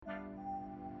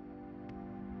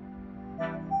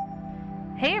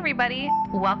Hey, everybody.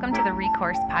 Welcome to the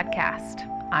Recourse Podcast.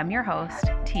 I'm your host,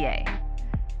 TA.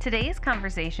 Today's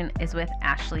conversation is with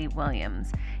Ashley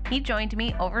Williams. He joined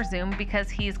me over Zoom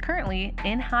because he's currently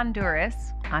in Honduras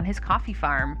on his coffee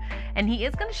farm. And he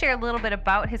is going to share a little bit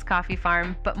about his coffee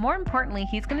farm, but more importantly,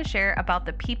 he's going to share about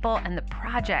the people and the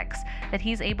projects that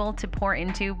he's able to pour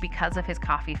into because of his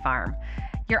coffee farm.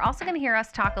 You're also going to hear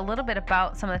us talk a little bit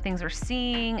about some of the things we're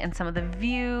seeing and some of the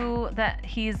view that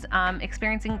he's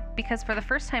experiencing, because for the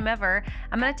first time ever,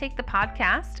 I'm going to take the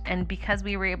podcast, and because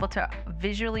we were able to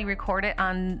visually record it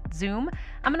on Zoom,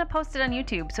 I'm going to post it on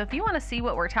YouTube. So if you want to see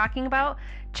what we're talking about,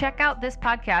 check out this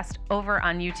podcast over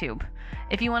on YouTube.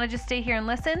 If you want to just stay here and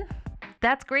listen,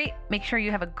 that's great. Make sure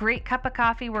you have a great cup of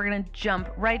coffee. We're going to jump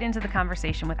right into the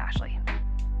conversation with Ashley.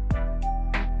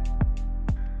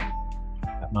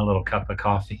 My little cup of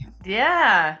coffee.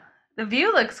 Yeah, the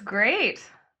view looks great.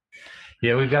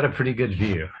 Yeah, we've got a pretty good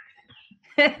view.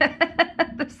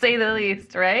 To say the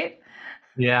least, right?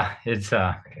 Yeah, it's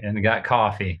and got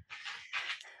coffee.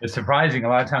 It's surprising. A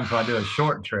lot of times when I do a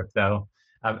short trip, though,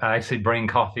 I actually bring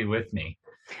coffee with me.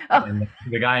 Oh. And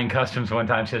the guy in customs one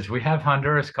time says, "We have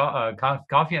Honduras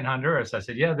coffee in Honduras." I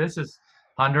said, "Yeah, this is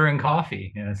Honduran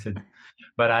coffee." And I said,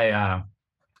 "But I'm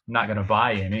not going to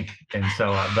buy any, and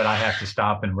so but I have to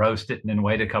stop and roast it and then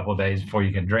wait a couple of days before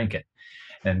you can drink it."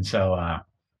 And so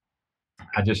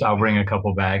I'll bring a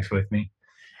couple bags with me,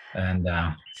 and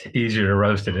it's easier to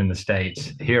roast it in the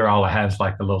States. Here all I have is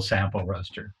like the little sample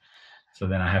roaster, so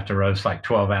then I have to roast like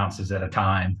 12 ounces at a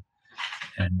time,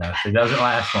 and it doesn't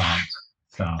last long.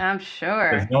 So I'm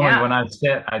sure. Normally when I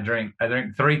sit, I drink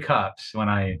 3 cups when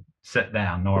I sit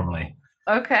down normally.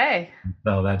 Okay.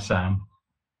 So that's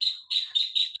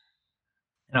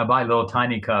and I buy little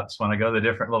tiny cups when I go to the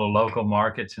different little local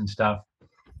markets and stuff.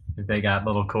 If they got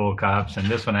little cool cups, and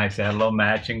this one actually had a little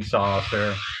matching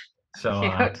saucer. So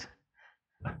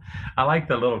I like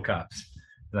the little cups.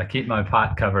 I keep my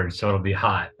pot covered so it'll be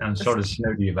hot. I'm sort of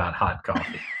snooty about hot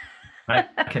coffee.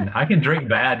 I can drink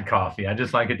bad coffee. I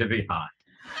just like it to be hot.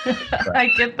 I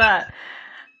get that.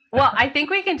 Well, I think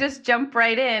we can just jump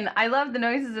right in. I love the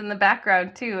noises in the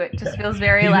background too. It just feels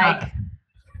very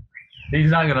He's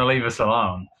not going to leave us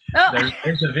alone. Oh.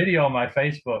 There's a video on my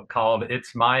Facebook called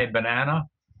 "It's My Banana,"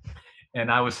 and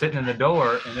I was sitting in the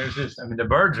door, and there's this. I mean, the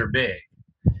birds are big,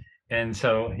 and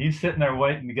so he's sitting there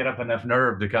waiting to get up enough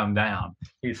nerve to come down.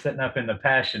 He's sitting up in the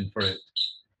passion fruit.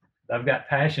 I've got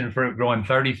passion fruit growing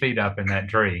 30 feet up in that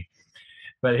tree.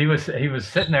 But he was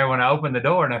sitting there when I opened the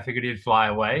door, and I figured he'd fly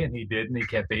away, and he didn't. He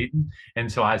kept eating, and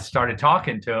so I started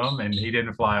talking to him, and he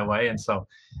didn't fly away. And so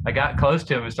I got close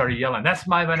to him and started yelling, "That's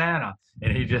my banana!"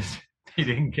 And he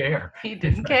didn't care. He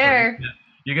didn't care.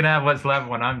 You can have what's left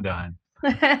when I'm done.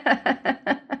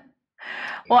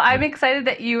 Well, I'm excited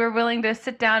that you were willing to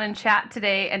sit down and chat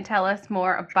today and tell us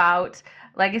more about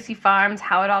Legacy Farms,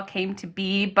 how it all came to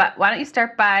be. But why don't you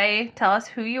start by tell us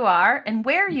who you are and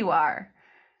where you are?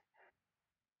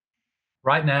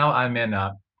 Right now, I'm in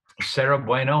Cerro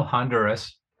Bueno,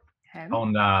 Honduras,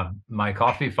 on my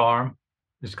coffee farm.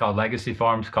 It's called Legacy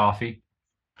Farms Coffee.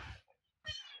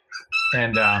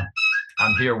 And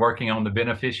I'm here working on the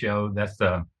beneficio.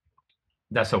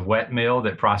 That's a wet mill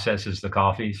that processes the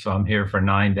coffee. So I'm here for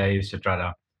 9 days to try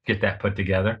to get that put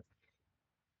together.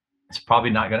 It's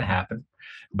probably not going to happen,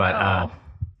 but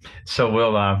so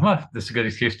this is a good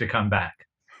excuse to come back.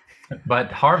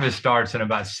 But harvest starts in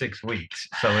about 6 weeks,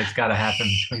 so it's got to happen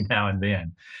between now and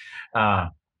then.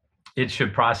 It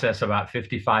should process about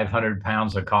 5,500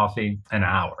 pounds of coffee an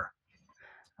hour.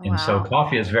 And so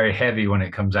coffee is very heavy when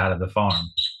it comes out of the farm.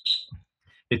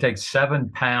 It takes 7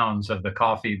 pounds of the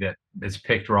coffee that is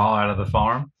picked raw out of the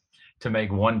farm to make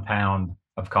 1 pound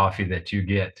of coffee that you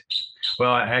get.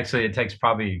 Well, actually, it takes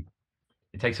about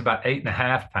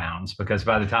 8.5 pounds, because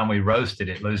by the time we roast it,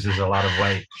 it loses a lot of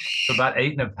weight. So about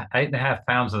 8.5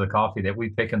 pounds of the coffee that we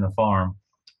pick in the farm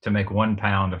to make 1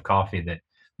 pound of coffee that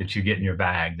you get in your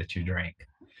bag that you drink.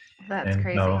 That's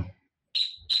crazy.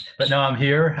 But no, I'm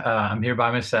here. I'm here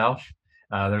by myself.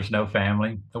 There's no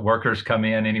family. The workers come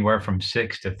in anywhere from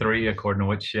 6 to 3, according to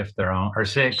what shift they're on, or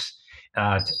 6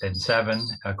 and 7,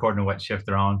 according to what shift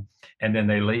they're on. And then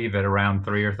they leave at around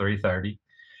 3 or 3:30.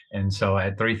 And so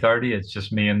at 3:30, it's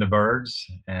just me and the birds,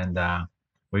 and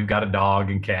we've got a dog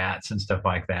and cats and stuff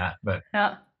like that. But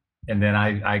and then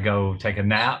I go take a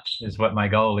nap is what my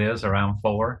goal is, around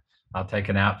 4. I'll take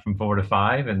a nap from 4 to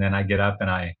 5, and then I get up and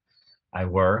I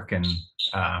work and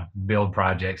build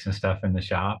projects and stuff in the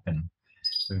shop. And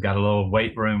we've got a little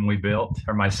weight room we built,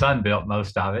 or my son built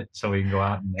most of it, so we can go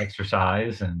out and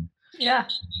exercise. And so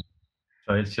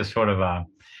it's just sort of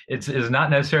it's not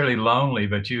necessarily lonely,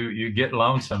 but you get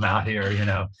lonesome out here,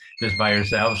 just by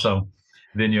yourself. So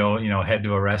then you'll, head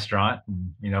to a restaurant,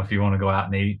 and, if you want to go out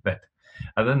and eat. But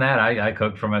other than that, I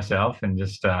cook for myself and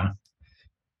just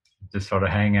sort of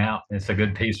hang out. It's a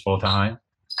good peaceful time.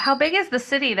 How big is the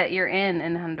city that you're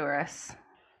in Honduras?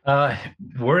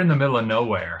 We're in the middle of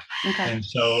nowhere, Okay. and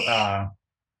so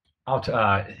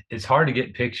it's hard to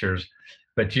get pictures,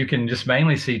 but you can just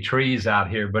mainly see trees out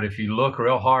here. But if you look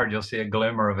real hard, you'll see a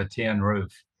glimmer of a tin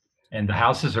roof, and the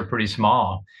houses are pretty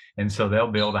small. And so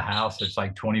they'll build a house that's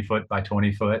like 20 foot by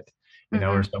 20 foot,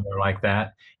 or somewhere like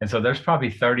that. And so there's probably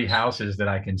 30 houses that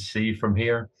I can see from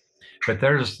here. But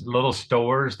there's little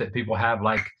stores that people have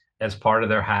like as part of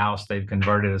their house. They've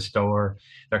converted a store.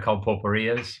 They're called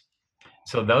pulperias.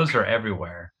 So those are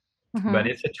everywhere. But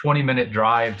it's a 20-minute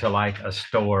drive to like a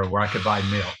store where I could buy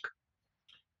milk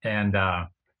and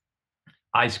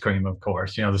ice cream, of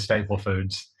course, the staple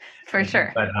foods. For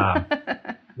sure. But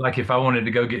like if I wanted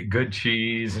to go get good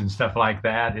cheese and stuff like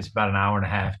that, it's about an hour and a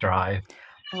half drive.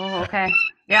 Oh, okay.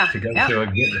 Yeah. To go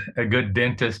to a good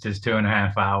dentist is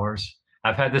 2.5 hours.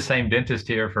 I've had the same dentist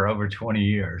here for over 20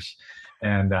 years,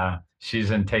 and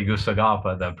she's in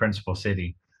Tegucigalpa, the principal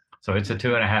city. So it's a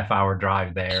 2.5 hour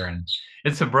drive there, and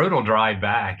it's a brutal drive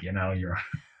back. You're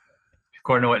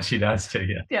according to what she does to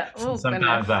you. Yeah. So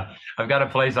sometimes I've got a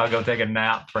place I'll go take a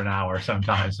nap for an hour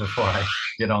sometimes before I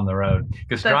get on the road,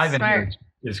 because driving here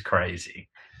is crazy.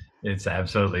 It's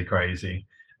absolutely crazy.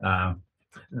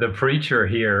 The preacher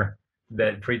here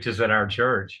that preaches at our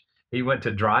church, he went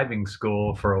to driving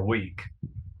school for a week.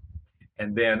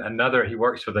 And then he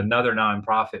works with another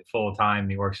nonprofit full time.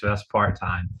 He works with us part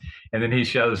time. And then he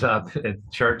shows up at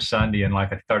church Sunday in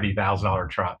like a $30,000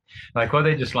 truck. Like, well,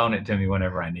 they just loan it to me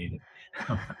whenever I need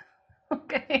it.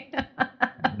 Okay.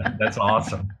 That's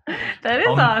awesome. That is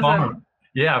awesome. Farm,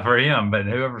 yeah, for him, but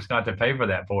whoever's got to pay for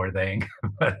that poor thing.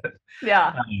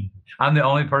 Yeah. I'm the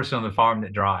only person on the farm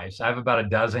that drives. I have about a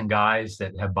dozen guys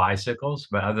that have bicycles,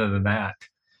 but other than that,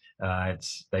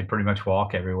 they pretty much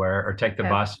walk everywhere or take the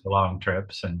bus for long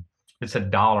trips, and it's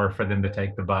 $1 for them to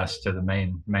take the bus to the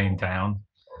main town,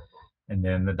 and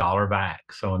then $1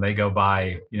 back. So when they go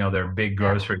buy, their big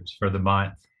groceries for the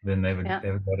month, then they would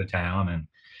go to town,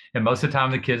 and most of the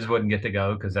time the kids wouldn't get to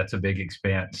go because that's a big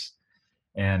expense,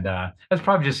 and that's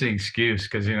probably just an excuse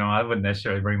because I wouldn't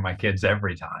necessarily bring my kids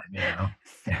every time.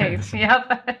 Same.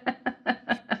 Yep.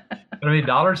 I mean,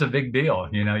 dollars a big deal.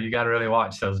 You got to really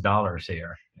watch those dollars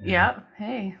here. Yep.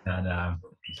 Hey. And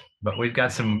but we've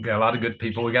got a lot of good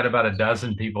people. We got about a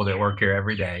dozen people that work here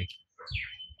every day.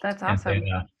 That's awesome.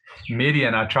 And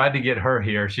Midian, I tried to get her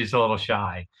here. She's a little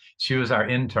shy. She was our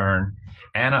intern.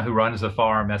 Anna, who runs the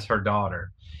farm, that's her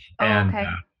daughter. And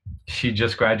she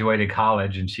just graduated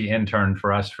college, and she interned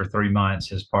for us for 3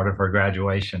 months as part of her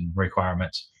graduation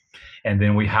requirements. And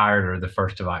then we hired her the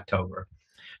 1st of October.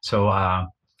 So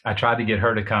I tried to get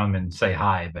her to come and say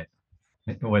hi, but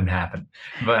it wouldn't happen.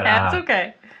 But that's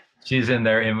okay. She's in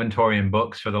there inventorying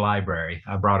books for the library.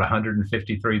 I brought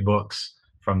 153 books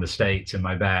from the States in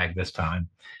my bag this time.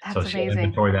 That's so she'll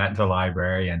inventory that into the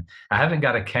library. And I haven't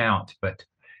got a count, but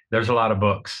there's a lot of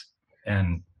books.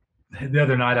 And the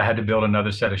other night I had to build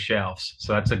another set of shelves.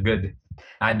 So that's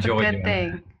I enjoyed it. Good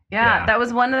thing. Yeah, that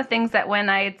was one of the things that when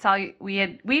I saw you,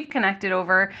 we've connected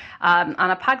over on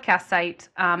a podcast site.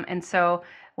 And so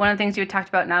one of the things you had talked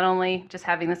about, not only just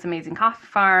having this amazing coffee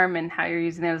farm and how you're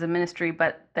using that as a ministry,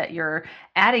 but that you're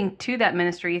adding to that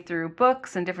ministry through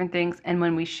books and different things. And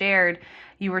when we shared,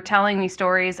 you were telling me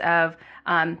stories of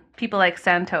people like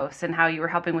Santos and how you were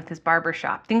helping with his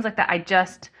barbershop, things like that.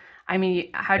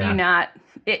 How do you not,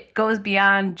 it goes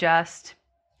beyond just,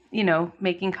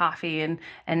 making coffee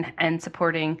and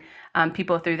supporting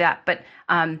people through that. But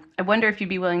I wonder if you'd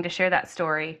be willing to share that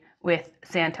story with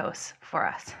Santos for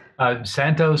us.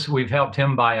 Santos, we've helped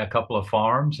him buy a couple of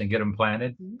farms and get them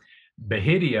planted.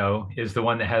 Bahidio is the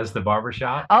one that has the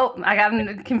barbershop. Oh, I got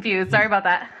him confused. Sorry about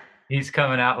that. He's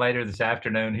coming out later this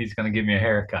afternoon. He's going to give me a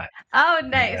haircut. Oh,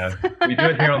 nice. We do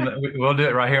it we'll do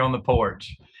it right here on the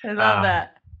porch. I love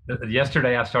that.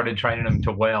 Yesterday, I started training him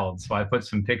to weld. So I put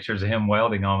some pictures of him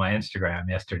welding on my Instagram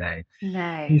yesterday.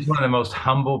 Nice. He's one of the most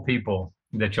humble people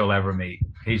that you'll ever meet.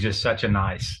 He's just such a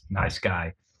nice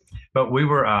guy. But we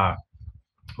were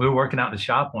working out in the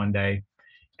shop one day,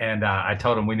 and I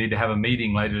told him we need to have a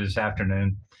meeting later this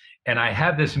afternoon. And I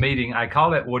have this meeting. I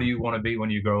call it, "What do you want to be when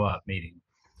you grow up?" meeting.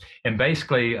 And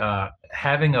basically,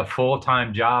 having a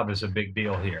full-time job is a big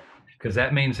deal here, because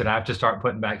that means that I have to start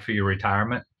putting back for your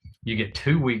retirement. You get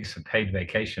 2 weeks of paid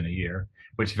vacation a year,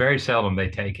 which very seldom they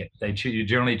take it. You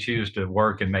generally choose to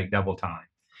work and make double time.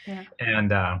 Yeah.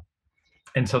 And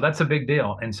And so that's a big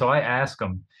deal. And so I ask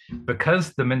them,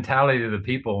 because the mentality of the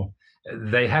people,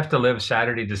 they have to live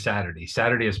Saturday to Saturday.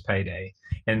 Saturday is payday.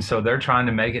 And so they're trying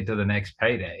to make it to the next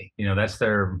payday. That's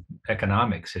their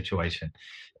economic situation.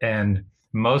 And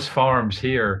most farms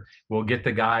here will get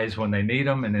the guys when they need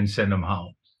them and then send them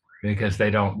home because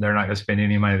they're not going to spend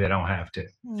any money they don't have to.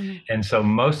 And so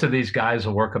most of these guys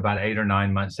will work about 8 or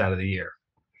 9 months out of the year.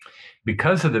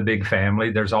 Because of the big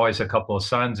family, there's always a couple of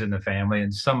sons in the family,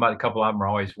 and a couple of them are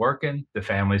always working. The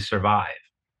families survive.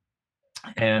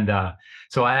 And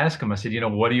so I asked him, I said,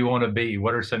 what do you want to be?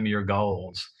 What are some of your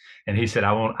goals? And he said,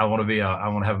 I want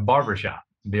to have a barber shop,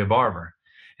 be a barber.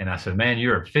 And I said, man,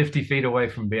 you're 50 feet away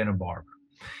from being a barber.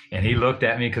 And he looked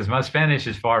at me because my Spanish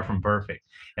is far from perfect.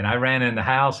 And I ran in the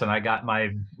house and I got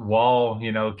my wall,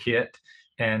 kit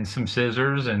and some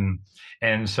scissors.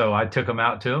 And so I took them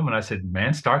out to him and I said,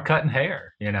 man, start cutting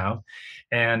hair,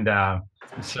 And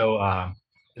so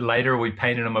later we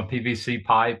painted him a PVC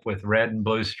pipe with red and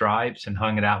blue stripes and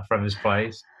hung it out from his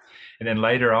place. And then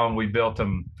later on, we built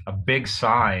him a big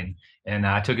sign, and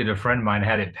I took it to a friend of mine,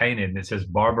 had it painted, and it says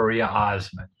Barberia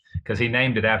Osmond, because he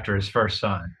named it after his first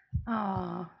son.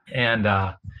 Oh. And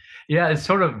yeah, it's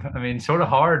sort of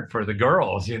hard for the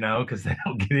girls, because they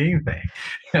don't get anything.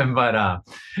 But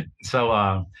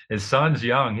so his son's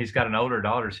young. He's got an older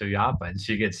daughter, Suyapa, and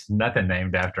she gets nothing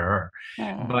named after her.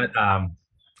 Oh. But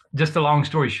just a long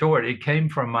story short, it came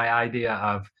from my idea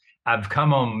of, I've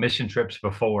come on mission trips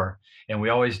before, and we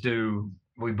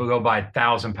go buy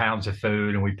 1,000 pounds of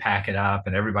food and we pack it up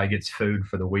and everybody gets food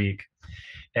for the week.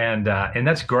 And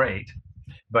that's great.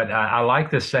 But I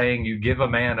like the saying, you give a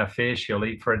man a fish, he'll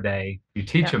eat for a day. You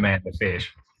teach a man to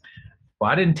fish. Well,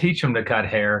 I didn't teach him to cut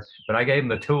hair, but I gave him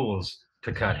the tools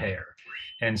to cut hair.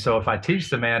 And so if I teach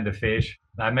the man to fish,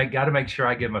 got to make sure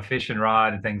I give him a fishing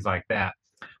rod and things like that.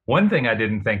 One thing I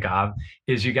didn't think of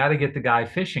is you got to get the guy a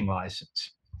fishing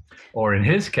license. Or in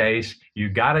his case, you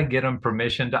got to get him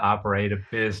permission to operate a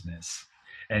business.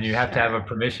 And you have to have a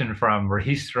permission from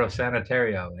Registro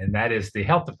Sanitario, and that is the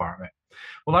health department.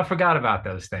 Well, I forgot about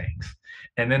those things.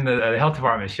 And then the health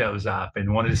department shows up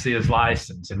and wanted to see his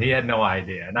license, and he had no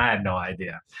idea, and I had no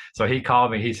idea. So he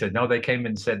called me. He said, no, they came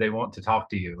and said they want to talk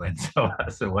to you. And so I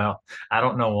said, well, I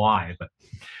don't know why. But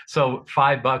so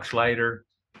 $5 later,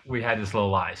 we had his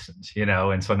little license,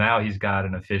 and so now he's got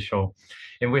an official,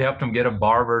 and we helped him get a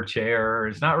barber chair.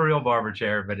 It's not a real barber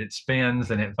chair, but it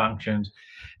spins and it functions.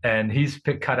 And he's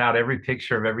cut out every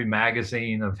picture of every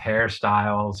magazine of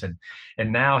hairstyles.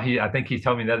 And now I think he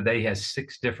told me the other day he has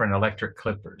 6 different electric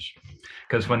clippers,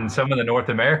 because when some of the North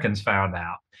Americans found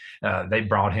out, they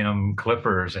brought him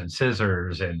clippers and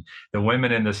scissors, and the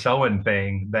women in the sewing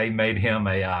thing, they made him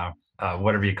a,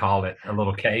 whatever you call it, a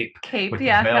little cape with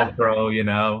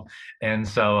Velcro, And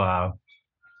so,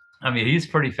 he's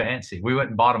pretty fancy. We went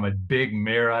and bought him a big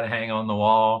mirror to hang on the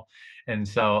wall. And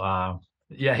so,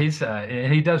 yeah,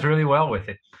 he does really well with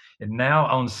it. And now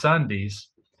on Sundays,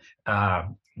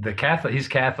 he's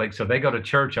Catholic, so they go to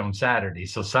church on Saturday.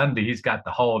 So Sunday, he's got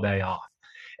the whole day off.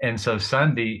 And so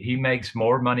Sunday, he makes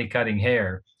more money cutting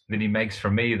hair than he makes for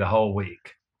me the whole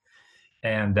week.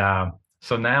 And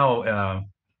so now,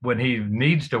 when he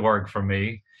needs to work for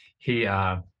me, he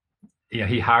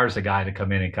hires a guy to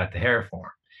come in and cut the hair for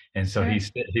him. And so he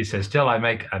says, still, I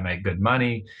make good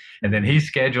money. And then he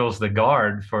schedules the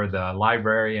guard for the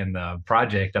library and the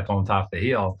project up on top of the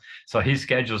hill. So he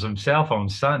schedules himself on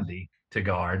Sunday to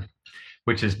guard,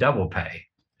 which is double pay.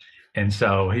 And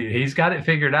so he's got it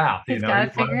figured out. He's got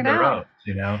it figured out.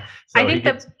 So I think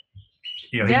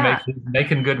he's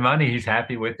making good money. He's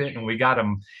happy with it. And we got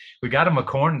him a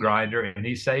corn grinder, and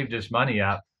he saved his money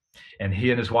up. And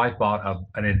he and his wife bought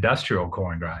an industrial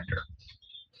corn grinder.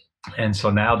 And so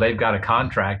now they've got a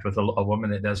contract with a woman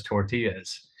that does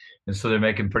tortillas. And so they're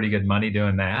making pretty good money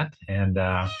doing that. And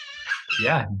the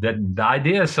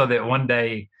idea is so that one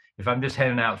day, if I'm just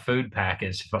handing out food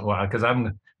packets, because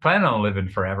I'm planning on living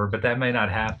forever, but that may not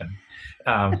happen.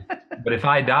 But if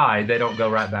I die, they don't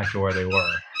go right back to where they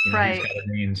were. Right. He's got a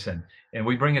means, and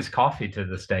we bring his coffee to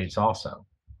the States also.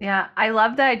 Yeah, I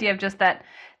love the idea of just that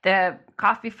the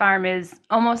coffee farm is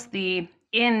almost the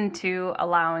into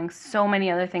allowing so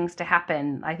many other things to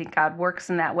happen. I think God works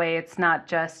in that way. It's not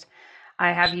just,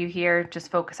 I have you here, just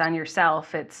focus on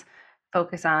yourself. It's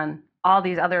focus on all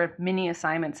these other mini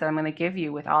assignments that I'm going to give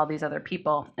you with all these other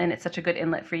people. And it's such a good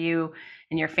inlet for you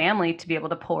and your family to be able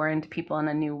to pour into people in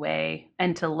a new way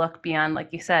and to look beyond,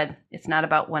 like you said, it's not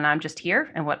about when I'm just here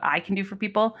and what I can do for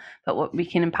people, but what we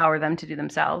can empower them to do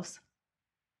themselves.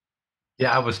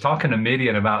 Yeah, I was talking to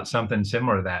Midian about something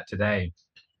similar to that today.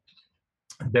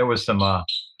 There was some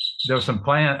there's some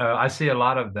plan. I see a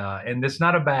lot of and it's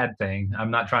not a bad thing.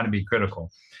 I'm not trying to be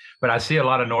critical, but I see a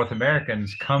lot of North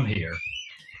Americans come here,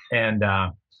 and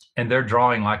they're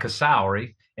drawing like a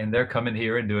salary, and they're coming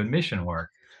here and doing mission work.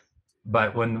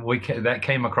 But when that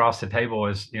came across the table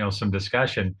as some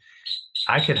discussion,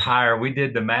 I could hire. We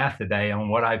did the math today on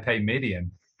what I pay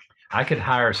median. I could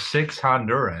hire 6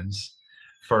 Hondurans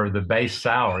for the base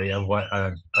salary of what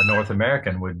a North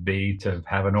American would be to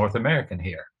have a North American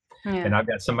here. Yeah. And I've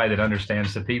got somebody that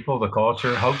understands the people, the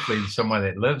culture, hopefully someone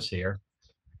that lives here.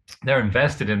 They're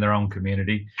invested in their own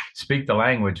community, speak the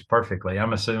language perfectly.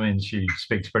 I'm assuming she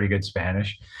speaks pretty good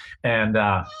Spanish.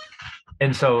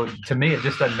 And so to me, it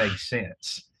just doesn't make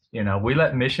sense. We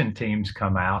let mission teams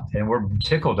come out, and we're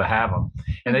tickled to have them.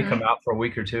 And they come out for a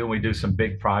week or two, and we do some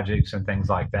big projects and things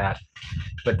like that.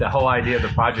 But the whole idea of the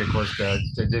project was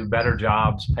to do better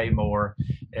jobs, pay more,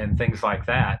 and things like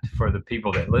that for the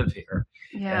people that live here.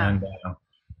 Yeah.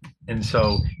 And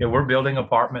so we're building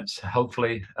apartments.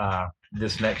 Hopefully,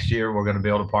 this next year we're going to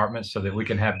build apartments so that we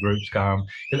can have groups come.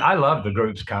 Because I love the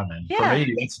groups coming. Yeah. For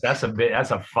me,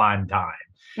 that's a fun time.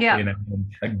 Yeah,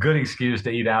 a good excuse to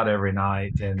eat out every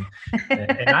night, and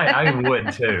I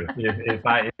would too if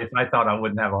I thought I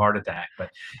wouldn't have a heart attack.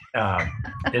 But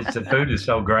the food is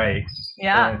so great.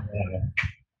 Yeah.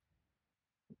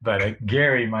 But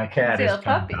Gary, my cat, is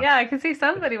puppy. Yeah, I can see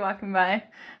somebody walking by.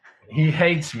 He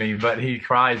hates me, but he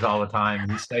cries all the time.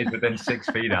 He stays within 6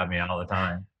 feet of me all the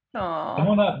time. Oh, come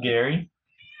on up, Gary.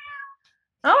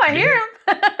 Oh, I hear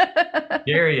him.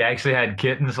 Gary actually had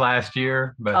kittens last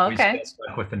year, but we still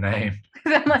stuck with the name.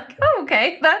 I'm like, oh,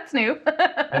 okay, that's new.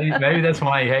 maybe that's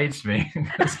why he hates me.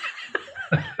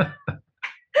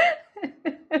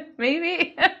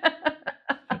 Maybe.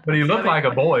 But he looked like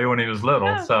a boy when he was little.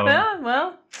 Yeah, so.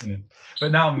 Well. Yeah.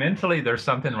 But now mentally, there's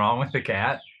something wrong with the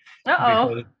cat.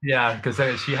 Uh-oh.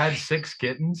 Because she had 6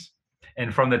 kittens.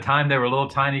 And from the time they were little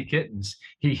tiny kittens,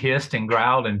 he hissed and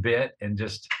growled and bit and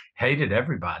just hated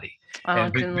everybody. Oh,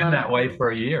 and he's been that way for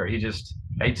a year. He just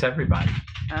hates everybody.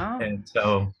 Oh. And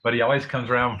so, but he always comes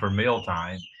around for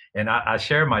mealtime. And I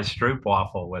share my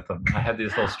Stroopwafel with him. I have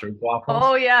these little Stroopwafels.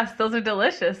 Oh, yes. Those are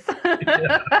delicious.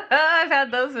 Yeah. I've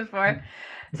had those before.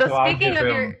 So speaking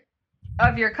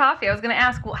of your coffee, I was going to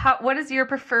ask, what is your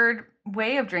preferred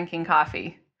way of drinking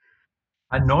coffee?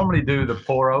 I normally do the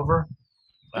pour over.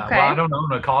 Okay. Well, I don't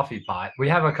own a coffee pot. We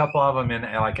have a couple of them in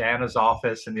like Anna's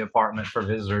office in the apartment for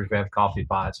visitors. We have coffee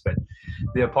pots, but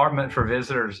the apartment for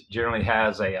visitors generally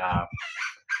has a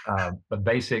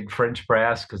basic French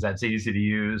press because that's easy to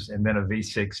use, and then a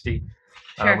V60,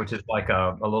 sure. Which is like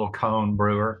a little cone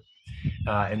brewer.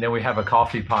 And then we have a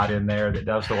coffee pot in there that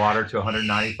does the water to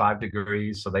 195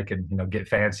 degrees so they can, get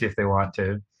fancy if they want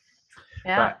to.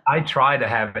 Yeah. But I try to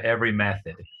have every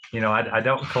method. I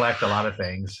don't collect a lot of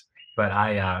things, but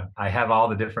I have all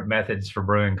the different methods for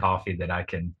brewing coffee that I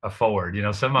can afford.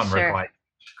 Some of them sure. are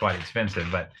quite expensive,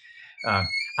 but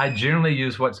I generally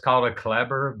use what's called a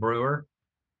Kleber brewer.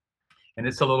 And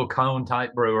it's a little cone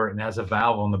type brewer and has a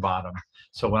valve on the bottom.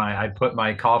 So when I put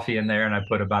my coffee in there and I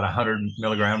put about 100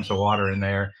 milligrams of water in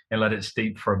there and let it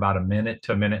steep for about a minute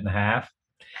to a minute and a half.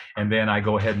 And then I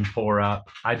go ahead and pour up.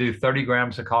 I do 30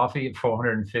 grams of coffee at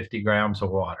 450 grams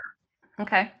of water.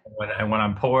 Okay. And when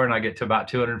I'm pouring, I get to about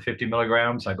 250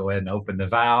 milligrams. I go ahead and open the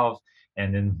valve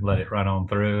and then let it run on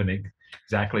through. And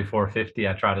exactly 450,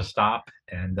 I try to stop.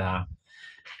 And that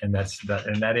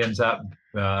ends up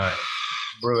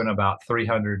brewing about 3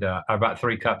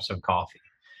 cups of coffee.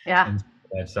 Yeah. And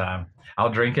that's I'll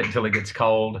drink it until it gets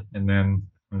cold, and then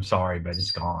I'm sorry, but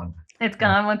it's gone. It's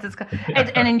gone once it's gone.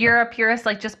 And in Europe, purist,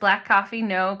 like just black coffee,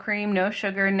 no cream, no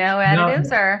sugar, no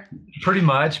additives, or? Pretty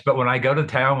much. But when I go to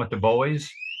town with the boys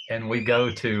and we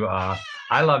go to,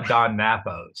 I love Don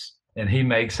Napo's, and he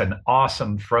makes an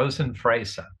awesome frozen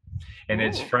fresa. And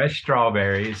it's fresh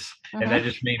strawberries, and that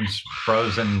just means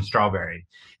frozen strawberry.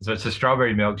 So it's a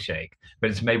strawberry milkshake, but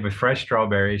it's made with fresh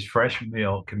strawberries, fresh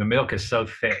milk, and the milk is so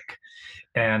thick.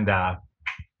 And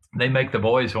they make the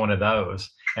boys one of those,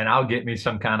 and I'll get me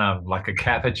some kind of like a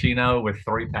cappuccino with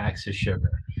 3 packs of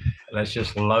sugar. Let's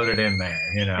just load it in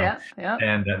there, Yeah.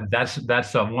 And that's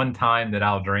the one time that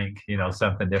I'll drink,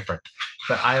 something different.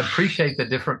 But I appreciate the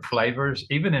different flavors.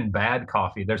 Even in bad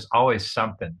coffee, there's always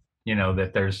something,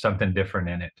 that there's something different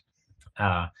in it.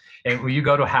 And when you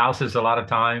go to houses a lot of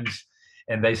times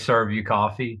and they serve you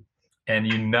coffee, and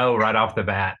right off the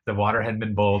bat, the water had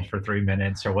been boiled for 3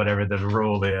 minutes or whatever the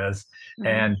rule is. Mm-hmm.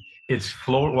 And it's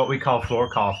what we call floor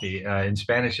coffee. In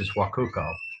Spanish, is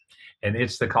huacuco. And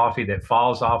it's the coffee that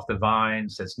falls off the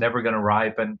vines, that's never going to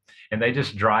ripen. And they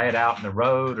just dry it out in the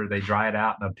road, or they dry it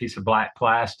out in a piece of black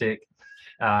plastic.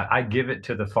 I give it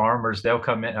to the farmers. They'll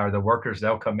come in, or the workers,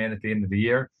 they'll come in at the end of the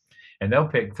year and they'll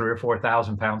pick 3 or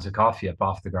 4,000 pounds of coffee up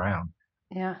off the ground.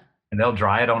 Yeah. And they'll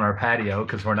dry it on our patio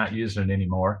because we're not using it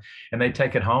anymore. And they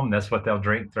take it home. That's what they'll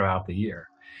drink throughout the year.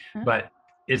 But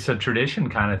it's a tradition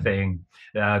kind of thing.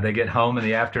 They get home in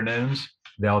the afternoons,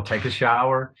 they'll take a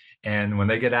shower. And when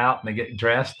they get out and they get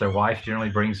dressed, their wife generally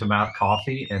brings them out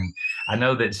coffee. And I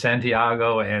know that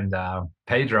Santiago and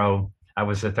Pedro, I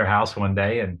was at their house one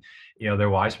day and,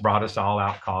 their wives brought us all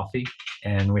out coffee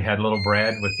and we had a little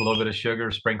bread with a little bit of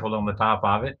sugar sprinkled on the top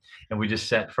of it. And we just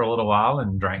sat for a little while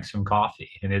and drank some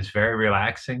coffee. And it's very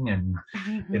relaxing and,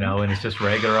 and it's just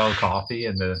regular old coffee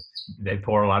and they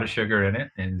pour a lot of sugar in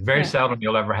it. And very seldom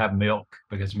you'll ever have milk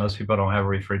because most people don't have a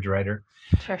refrigerator.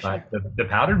 Sure. But the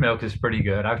powdered milk is pretty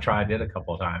good. I've tried it a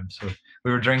couple of times. So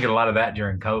we were drinking a lot of that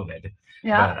during COVID.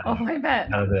 Yeah. But, I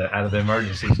bet. Out of the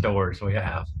emergency stores we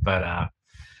have. But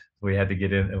we had to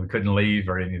get in and we couldn't leave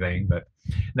or anything. But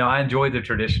no, I enjoy the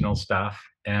traditional stuff.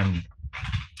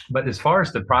 But as far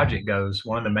as the project goes,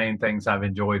 one of the main things I've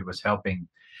enjoyed was helping.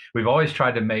 We've always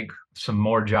tried to make some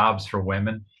more jobs for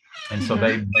women. And so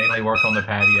they mainly work on the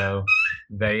patio.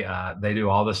 They do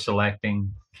all the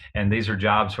selecting. And these are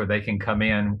jobs where they can come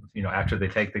in, after they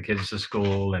take the kids to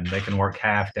school and they can work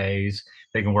half days.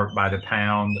 They can work by the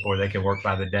pound or they can work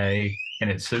by the day. And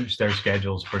it suits their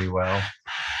schedules pretty well.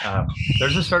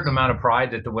 There's a certain amount of pride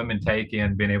that the women take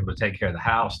in being able to take care of the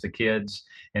house, the kids.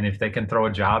 And if they can throw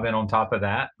a job in on top of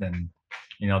that, then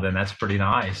that's pretty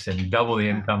nice and double the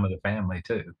income of the family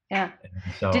too. Yeah.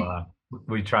 And so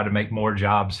we try to make more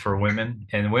jobs for women,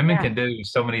 and women can do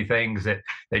so many things that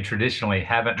they traditionally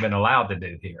haven't been allowed to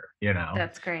do here,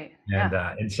 That's great. And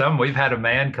and we've had a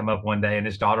man come up one day and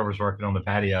his daughter was working on the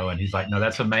patio and he's like, no,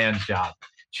 that's a man's job.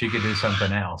 She could do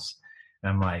something else. And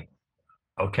I'm like,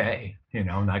 okay,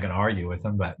 I'm not going to argue with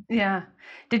him, but. Yeah.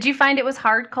 Did you find it was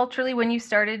hard culturally when you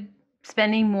started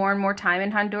spending more and more time in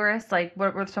Honduras? Like,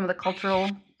 what were some of the cultural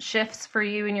shifts for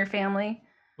you and your family?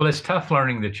 Well, it's tough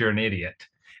learning that you're an idiot.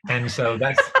 And so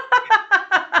that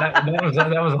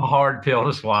was a hard pill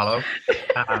to swallow.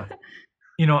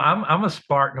 I'm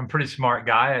a pretty smart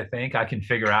guy. I think I can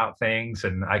figure out things,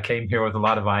 and I came here with a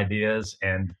lot of ideas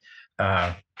and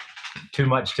too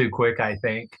much too quick, I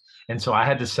think. And so I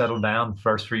had to settle down the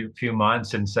first few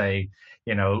months and say,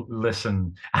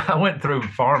 listen, I went through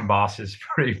farm bosses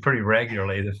pretty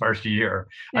regularly the first year.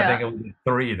 I think it was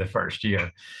 3 the first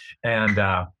year. And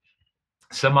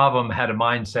some of them had a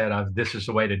mindset of this is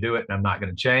the way to do it and I'm not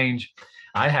going to change.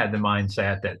 I had the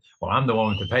mindset that, well, I'm the one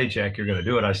with the paycheck. You're going to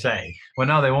do what I say. Well,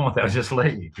 no, they won't. They'll just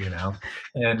leave,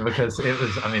 And because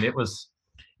it was,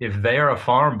 if they're a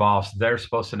farm boss, they're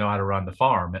supposed to know how to run the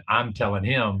farm. And I'm telling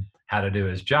him how to do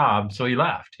his job. So he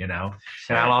left, And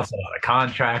I lost a lot of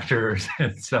contractors.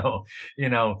 And so,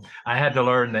 I had to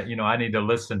learn that, I need to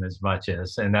listen as much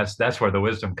as, and that's where the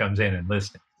wisdom comes in and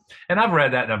listening. And I've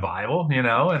read that in the Bible, and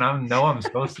I know I'm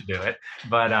supposed to do it,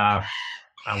 but I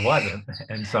wasn't.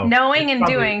 And so knowing and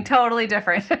doing totally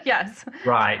different. Yes.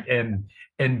 Right.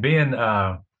 And being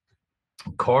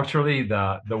culturally,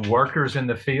 the workers in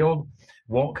the field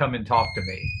won't come and talk to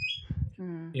me.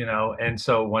 And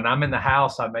so when I'm in the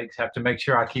house, I have to make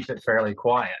sure I keep it fairly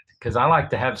quiet because I like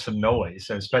to have some noise,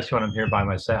 especially when I'm here by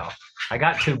myself. I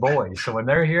got 2 boys, so when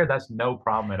they're here, that's no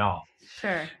problem at all.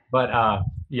 Sure. But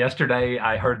yesterday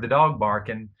I heard the dog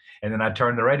barking and then I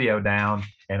turned the radio down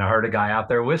and I heard a guy out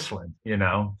there whistling,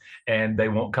 and they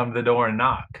won't come to the door and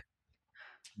knock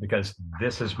because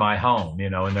this is my home,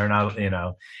 and they're not,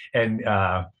 and,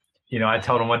 I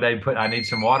told them one day, I need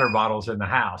some water bottles in the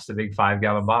house, the big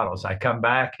 5-gallon bottles. I come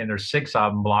back and there's 6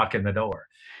 of them blocking the door.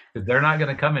 They're not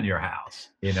going to come in your house,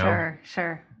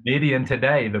 Sure. Median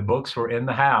today, the books were in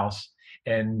the house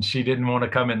and she didn't want to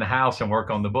come in the house and work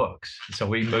on the books. So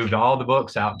we moved all the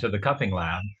books out to the cupping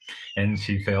lab and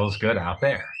she feels good out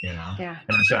there, Yeah.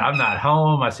 And I said, I'm not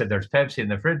home. I said, there's Pepsi in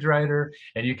the refrigerator.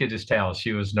 And you could just tell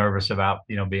she was nervous about,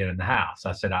 being in the house.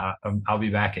 I said, I'll be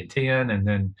back at 10 and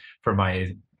then for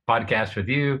my podcast with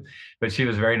you, but she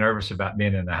was very nervous about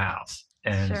being in the house.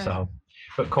 And so,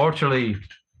 but culturally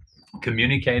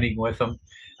communicating with them,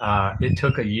 it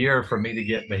took a year for me to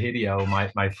get Bahidio,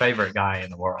 my favorite guy in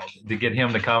the world, to get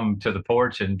him to come to the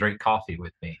porch and drink coffee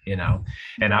with me,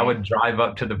 and I would drive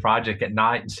up to the project at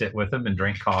night and sit with him and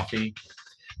drink coffee.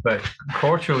 But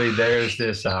culturally, there's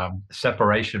this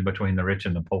separation between the rich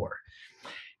and the poor.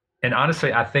 And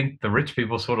honestly, I think the rich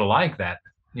people sort of like that,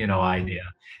 idea.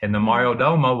 And the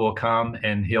mayordomo will come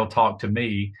and he'll talk to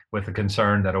me with a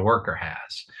concern that a worker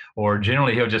has, or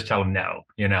generally he'll just tell him no,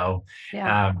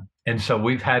 And so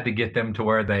we've had to get them to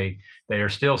where they are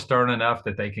still stern enough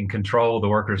that they can control the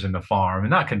workers in the farm,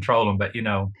 and not control them, but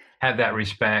have that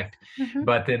respect. Mhm.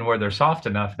 But then where they're soft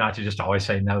enough not to just always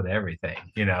say no to everything,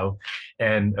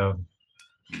 and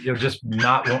just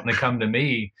not wanting to come to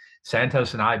me.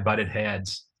 Santos and I butted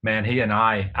heads. Man, he and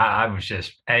I was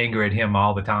just angry at him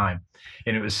all the time.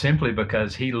 And it was simply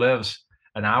because he lives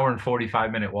an hour and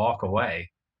 45-minute walk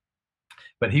away,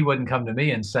 but he wouldn't come to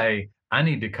me and say, I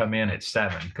need to come in at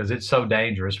 7 because it's so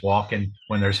dangerous walking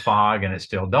when there's fog and it's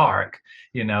still dark.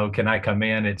 Can I come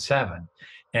in at 7?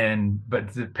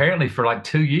 But apparently for like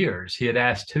 2 years, he had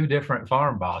asked 2 different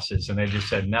farm bosses and they just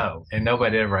said no. And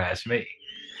nobody ever asked me.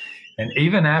 And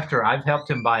even after I've helped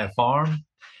him buy a farm,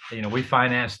 we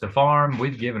financed the farm,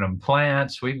 we've given him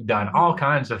plants, we've done all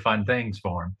kinds of fun things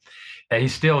for him. And he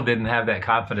still didn't have that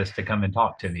confidence to come and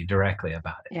talk to me directly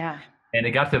about it. Yeah. And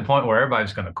it got to the point where everybody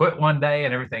was going to quit one day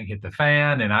and everything hit the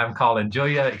fan. And I'm calling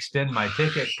Julia, extend my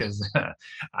ticket because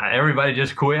everybody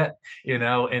just quit,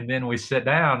 and then we sit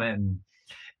down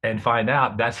and find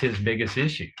out that's his biggest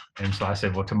issue. And so I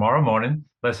said, well, tomorrow morning,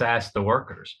 let's ask the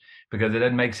workers, because it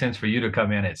doesn't make sense for you to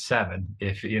come in at 7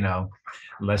 if,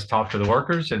 let's talk to the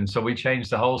workers. And so we changed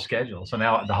the whole schedule. So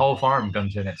now the whole farm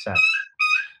comes in at 7.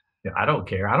 I don't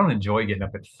care. I don't enjoy getting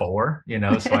up at 4, so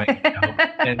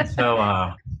and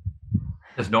so,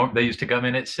 because they used to come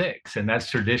in at 6, and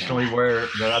that's traditionally where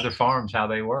the other farms, how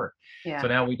they work. Yeah. So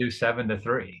now we do 7 to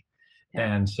 3.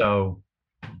 Yeah. And so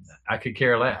I could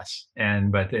care less.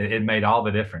 But it made all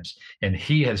the difference. And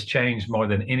he has changed more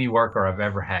than any worker I've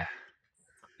ever had.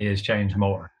 He has changed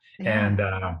more. Yeah. And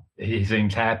he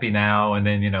seems happy now. And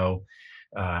then,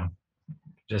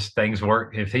 just things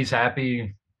work. If he's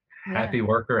happy, happy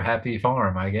worker, happy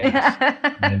farm, I guess.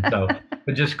 And so,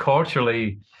 but just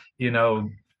culturally, you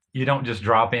don't just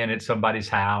drop in at somebody's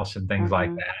house and things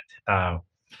like that.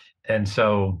 And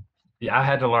so, yeah, I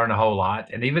had to learn a whole lot.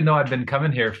 And even though I've been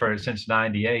coming here since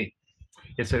 98,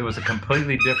 it was a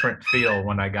completely different feel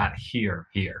when I got here.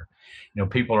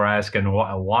 People are asking,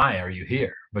 why are you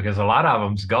here? Because a lot of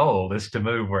them's goal is to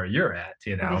move where you're at,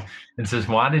 and says,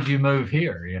 why did you move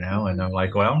here? And I'm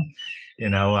like, well,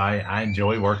 I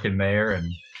enjoy working there.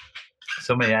 And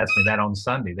somebody asked me that on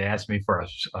Sunday. They asked me for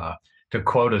to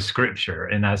quote a scripture.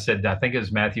 And I said, I think it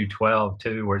was Matthew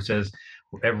 12:2, where it says,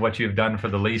 what you've done for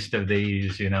the least of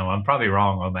these, I'm probably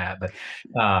wrong on that, but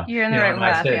you're in the right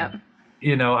path.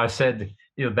 Yeah. I said,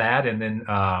 that, and then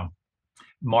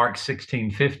Mark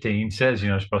 16:15 says,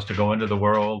 you're supposed to go into the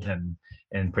world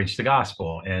and preach the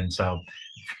gospel. And so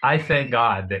I thank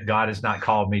God that God has not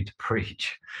called me to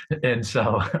preach, and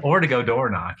so, or to go door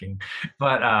knocking,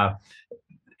 but I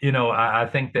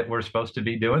think that we're supposed to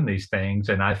be doing these things,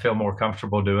 and I feel more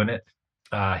comfortable doing it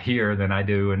here than I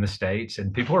do in the States.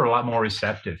 And people are a lot more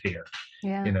receptive here.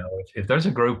 Yeah. If there's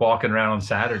a group walking around on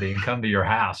Saturday and come to your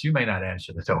house, you may not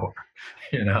answer the door,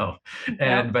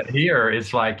 but here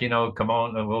it's like, come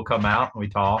on, we'll come out and we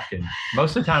talk. And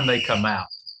most of the time they come out.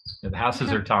 The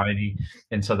houses are tiny.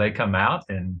 And so they come out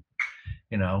and,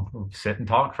 we'll sit and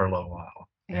talk for a little while.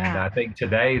 Yeah. And I think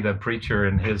today the preacher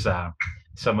and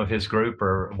some of his group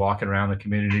are walking around the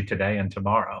community today and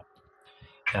tomorrow.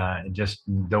 Just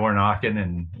door knocking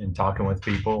and talking with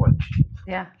people, and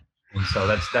so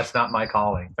that's not my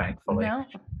calling, thankfully. No.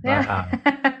 Yeah.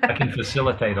 But, I can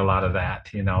facilitate a lot of that.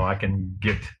 I can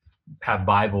have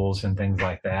Bibles and things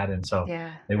like that, and so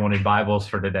they wanted Bibles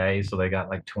for today, so they got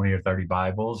like 20 or 30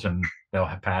 Bibles, and they'll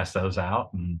pass those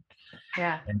out, and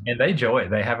they enjoy it.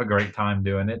 They have a great time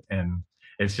doing it, and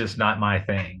it's just not my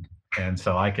thing, and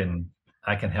so I can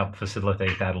help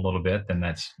facilitate that a little bit, and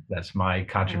that's my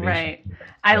contribution. Right.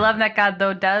 I love that God,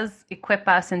 though, does equip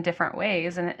us in different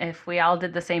ways. And if we all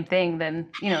did the same thing, then,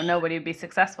 nobody would be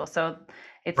successful. So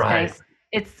it's nice.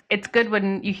 It's good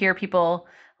when you hear people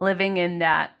living in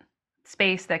that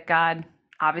space that God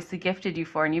obviously gifted you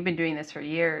for, and you've been doing this for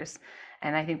years.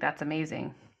 And I think that's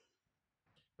amazing.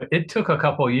 It took a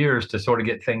couple of years to sort of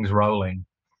get things rolling.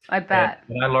 I bet.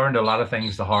 And I learned a lot of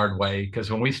things the hard way,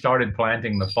 because when we started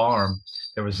planting the farm,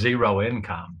 there was zero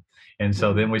income. And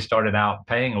so then we started out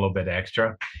paying a little bit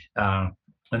extra. And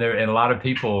a lot of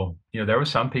people, there were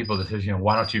some people that says,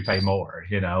 why don't you pay more,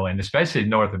 and especially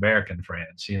North American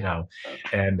friends,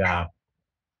 and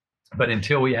but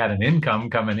until we had an income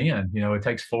coming in, it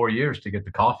takes 4 years to get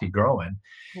the coffee growing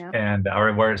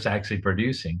or where it's actually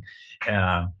producing.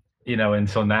 And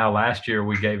so now last year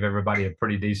we gave everybody a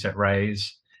pretty decent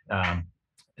raise.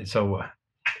 So,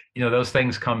 those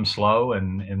things come slow,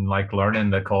 and like learning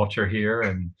the culture here,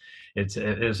 and it's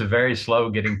a very slow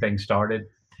getting things started,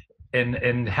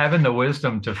 and having the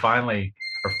wisdom to finally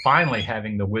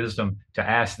having the wisdom to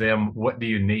ask them, what do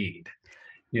you need?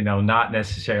 not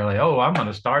necessarily, oh, I'm going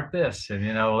to start this and,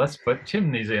 let's put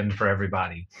chimneys in for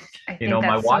everybody. I think My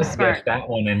that's so wife guessed smart. that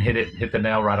one and hit the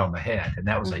nail right on the head. And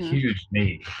that was a Hmm. huge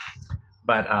need.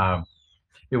 But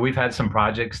we've had some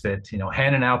projects that,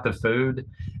 handing out the food.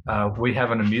 We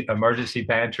have an emergency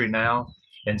pantry now.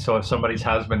 And so if somebody's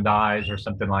husband dies or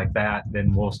something like that,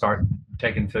 then we'll start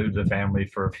taking food to the family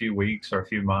for a few weeks or a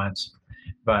few months.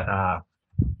 But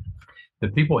the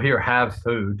people here have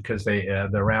food because they're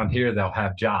around here, they'll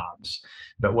have jobs.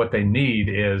 But what they need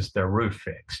is their roof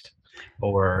fixed,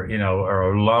 or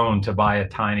or a loan to buy a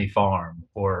tiny farm,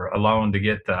 or a loan to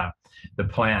get the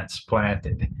plants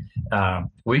planted.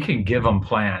 We can give them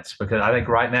plants because I think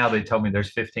right now they told me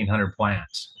there's 1,500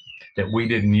 plants that we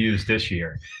didn't use this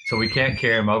year. So we can't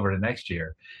carry them over to next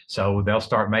year. So they'll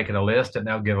start making a list and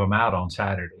they'll give them out on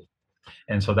Saturday.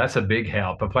 And so that's a big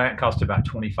help. A plant costs about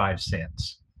 25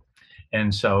 cents.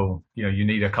 And so, you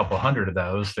need a couple hundred of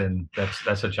those, then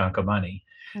that's a chunk of money.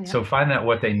 Yeah. So find out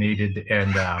what they needed.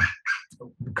 And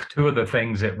two of the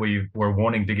things that we were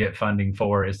wanting to get funding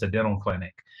for is the dental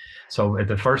clinic. So at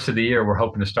the first of the year, we're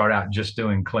hoping to start out just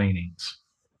doing cleanings.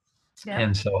 Yeah.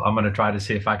 And so I'm going to try to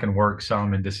see if I can work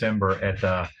some in December at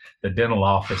the dental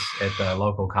office at the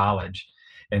local college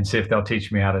and see if they'll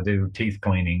teach me how to do teeth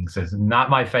cleanings. It's not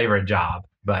my favorite job,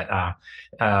 but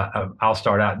I'll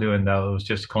start out doing those,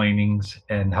 just cleanings,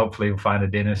 and hopefully we'll find a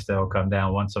dentist that'll come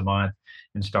down once a month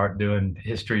and start doing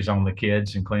histories on the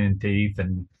kids and cleaning teeth.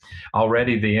 And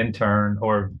already the intern,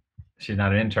 or she's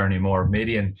not an intern anymore,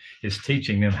 Midian, is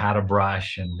teaching them how to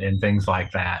brush and things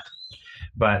like that.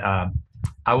 But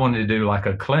I wanted to do like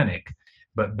a clinic,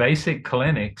 but basic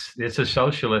clinics, it's a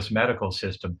socialist medical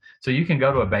system. So you can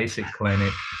go to a basic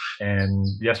clinic, and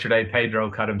yesterday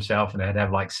Pedro cut himself and had to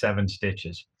have like 7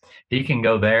 stitches. He can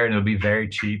go there and it'll be very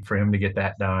cheap for him to get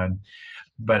that done.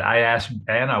 But I asked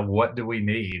Anna, what do we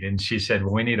need? And she said,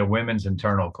 well, we need a women's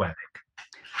internal clinic,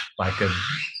 like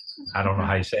I don't know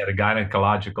how you say it, a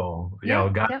gynecological, a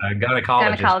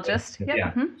gynecologist. Gynecologist. Yep.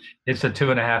 Yeah. It's a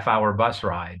 2.5-hour bus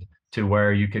ride to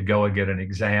where you could go and get an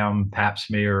exam, pap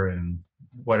smear, and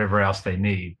whatever else they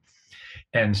need.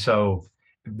 And so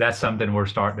that's something we're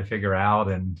starting to figure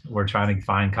out, and we're trying to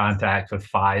find contact with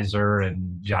Pfizer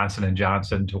and Johnson &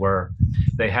 Johnson to where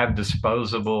they have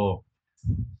disposable,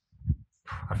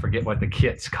 I forget what the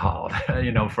kit's called,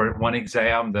 for one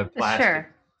exam, the plastic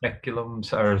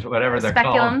speculums or whatever they're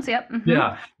called. Speculums, yep. Mm-hmm.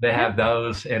 Yeah, they have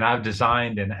those, and I've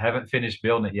designed and haven't finished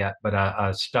building it yet, but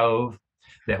a stove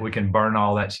that we can burn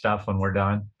all that stuff when we're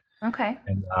done. Okay.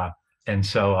 And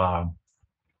so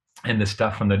and the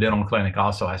stuff from the dental clinic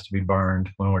also has to be burned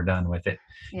when we're done with it.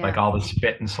 Yeah. Like all the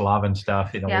spit and saliva and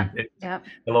stuff, the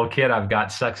little kid I've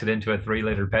got sucks it into a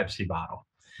 3-liter Pepsi bottle.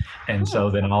 And so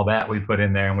then all that we put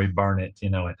in there and we burn it,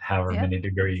 at however many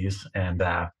degrees, and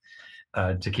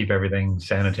to keep everything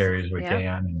sanitary as we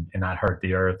can and not hurt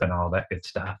the earth and all that good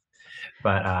stuff.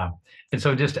 But and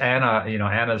so just Anna,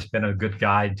 Anna's been a good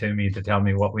guide to me to tell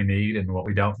me what we need and what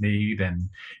we don't need. And,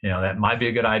 that might be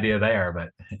a good idea there, but,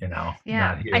 not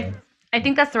here. I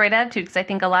think that's the right attitude, because I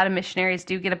think a lot of missionaries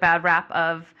do get a bad rap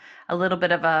of a little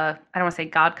bit of I don't want to say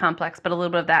God complex, but a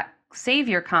little bit of that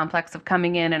savior complex of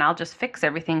coming in and I'll just fix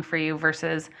everything for you,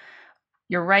 versus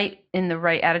you're right in the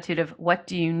right attitude of what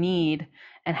do you need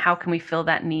and how can we fill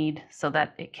that need so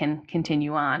that it can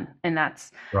continue on. And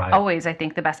that's always, I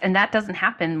think, the best. And that doesn't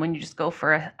happen when you just go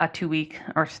for a 2-week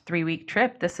or 3-week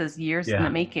trip. This is years in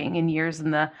the making, and years in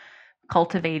the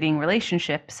cultivating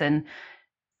relationships and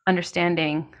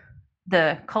understanding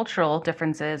the cultural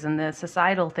differences and the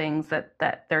societal things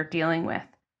that they're dealing with.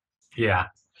 Yeah.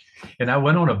 And I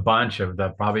went on a bunch of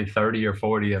probably 30 or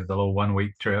 40 of the little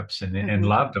 1-week trips and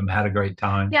loved them, had a great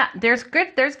time. Yeah, there's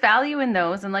value in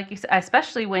those. And like you said,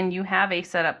 especially when you have a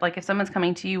setup, like if someone's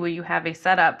coming to you where you have a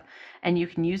setup and you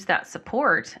can use that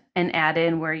support and add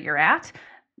in where you're at.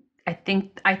 I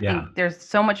think there's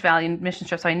so much value in mission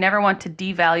trips. So I never want to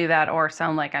devalue that or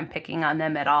sound like I'm picking on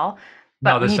them at all.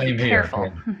 But no, the same here.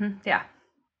 Careful. Yeah.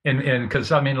 And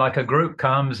because like a group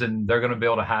comes and they're going to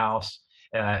build a house.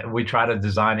 We try to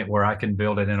design it where I can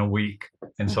build it in a week.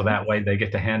 And so that way they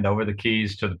get to hand over the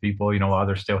keys to the people, while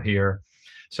they're still here.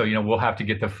 So, we'll have to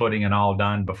get the footing and all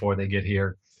done before they get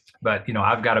here. But,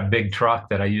 I've got a big truck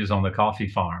that I use on the coffee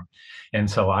farm. And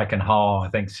so I can haul, I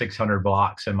think, 600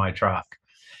 blocks in my truck.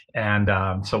 And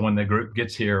so when the group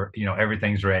gets here,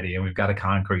 everything's ready, and we've got a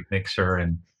concrete mixer,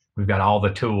 and we've got all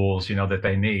the tools, that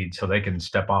they need so they can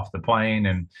step off the plane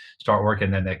and start working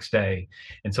the next day.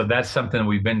 And so that's something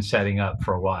we've been setting up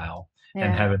for a while,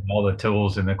 and having all the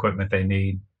tools and equipment they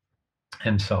need.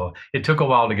 And so it took a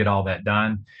while to get all that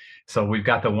done. So we've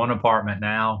got the one apartment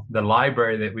now. The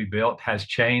library that we built has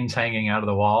chains hanging out of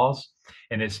the walls,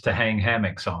 and it's to hang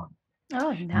hammocks on.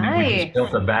 Oh, And then we just nice.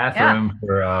 built a Yeah. bathroom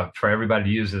for everybody to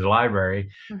use as a library.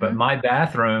 But Mhm. my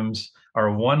bathrooms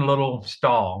are one little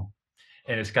stall,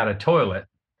 and it's got a toilet.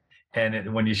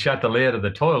 And when you shut the lid of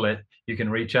the toilet, you can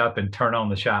reach up and turn on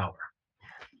the shower.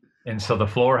 And so the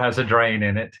floor has a drain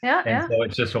in it. Yeah, And yeah. so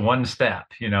it's just a one step,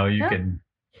 you Yeah. can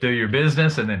do your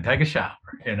business and then take a shower,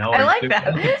 I or like do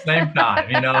that. both at the same time,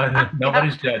 and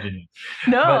nobody's judging you.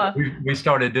 But No. we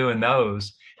started doing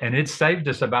those, and it saved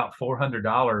us about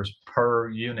 $400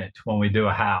 per unit when we do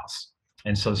a house.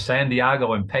 And so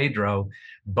Santiago and Pedro,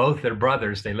 both their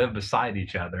brothers, they live beside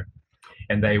each other,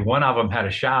 and one of them had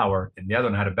a shower and the other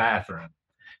one had a bathroom,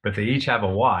 but they each have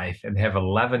a wife and they have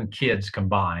 11 kids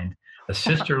combined. A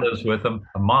sister lives with them,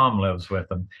 a mom lives with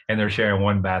them, and they're sharing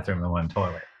one bathroom and one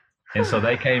toilet. And so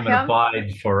they came and Yeah.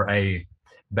 applied for a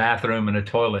bathroom and a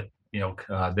toilet,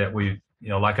 that we,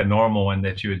 like a normal one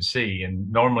that you would see. And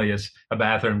normally it's a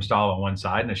bathroom stall on one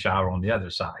side and a shower on the other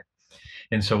side.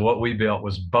 And so what we built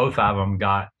was both of them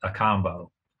got a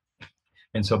combo.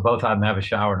 And so both of them have a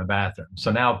shower and a bathroom. So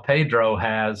now Pedro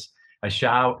has a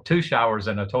shower, 2 showers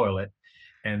and a toilet.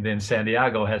 And then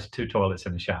Santiago has 2 toilets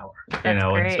and a shower, That's and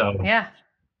great. so Yeah.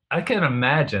 I can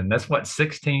imagine that's what,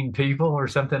 16 people or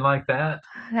something like that.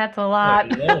 That's a lot.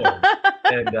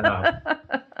 Good Lord.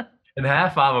 And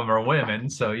half of them are women.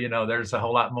 So, there's a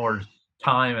whole lot more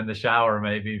time in the shower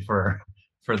maybe for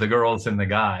the girls and the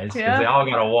guys, because they all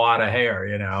got a wad of hair,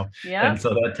 Yeah. and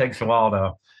so that takes a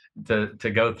while to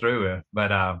go through it.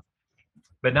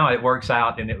 But no, it works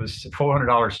out, and it was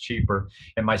 $400 cheaper.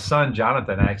 And my son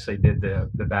Jonathan actually did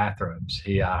the bathrooms.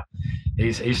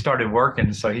 He started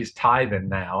working, so he's tithing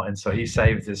now, and so he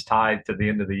saves his tithe to the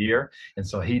end of the year. And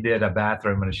so he did a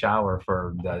bathroom and a shower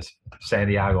for the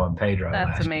Santiago and Pedro.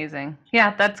 That's amazing.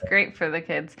 Yeah, that's great for the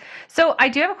kids. So I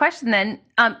do have a question then.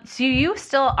 So you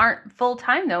still aren't full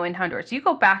time though in Honduras. You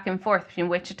go back and forth between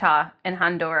Wichita and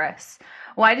Honduras.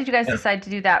 Why did you guys decide to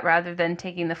do that rather than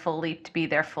taking the full leap to be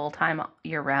there full time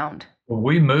year round?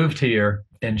 We moved here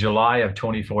in July of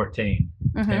 2014,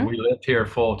 Mm-hmm. and we lived here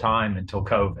full time until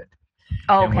COVID.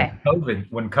 Oh, And okay.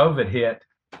 when COVID hit,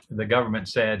 the government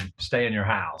said, stay in your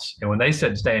house. And when they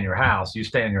said stay in your house, you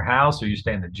stay in your house or you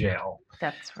stay in the jail.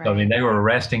 That's right. So, they were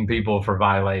arresting people for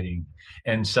violating.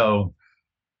 And so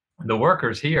the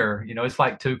workers here, it's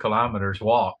like 2 kilometers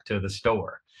walk to the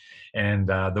store. And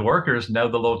the workers know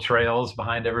the little trails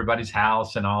behind everybody's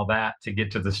house and all that to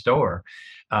get to the store.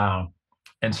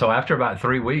 And so after about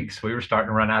 3 weeks, we were starting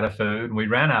to run out of food, and we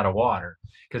ran out of water,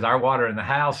 because our water in the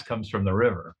house comes from the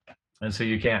river. And so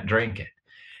you can't drink it.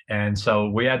 And so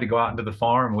we had to go out into the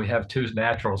farm. We have 2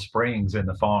 natural springs in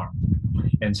the farm.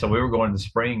 And so we were going to the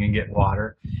spring and get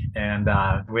water. And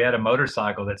we had a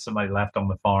motorcycle that somebody left on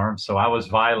the farm. So I was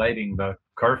violating the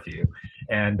curfew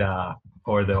and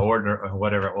or the order or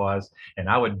whatever it was. And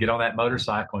I would get on that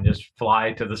motorcycle and just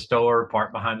fly to the store,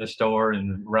 park behind the store,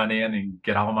 and run in and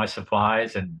get all my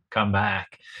supplies and come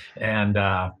back. And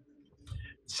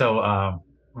so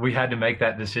we had to make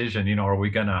that decision, are we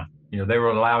going to, they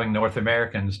were allowing North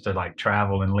Americans to like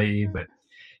travel and leave, but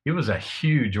it was a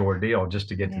huge ordeal just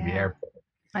to get to the airport.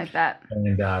 I bet.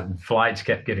 And flights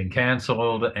kept getting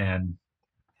canceled. And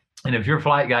if your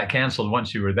flight got canceled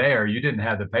once you were there, you didn't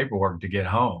have the paperwork to get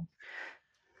home.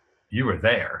 You were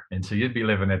there. And so you'd be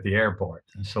living at the airport.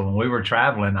 And so when we were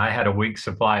traveling, I had a week's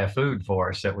supply of food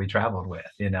for us that we traveled with,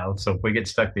 so if we get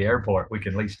stuck at the airport, we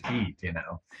can at least eat,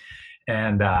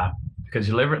 and because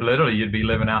literally you'd be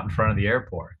living out in front of the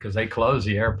airport, because they close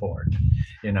the airport,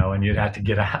 and you'd have to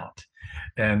get out,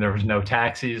 and there was no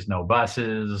taxis, no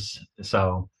buses.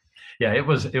 So yeah, it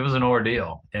was an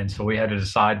ordeal. And so we had to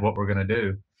decide what we're going to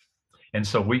do. And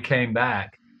so we came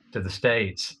back to the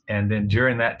States, and then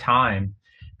during that time,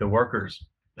 the workers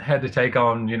had to take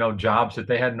on, jobs that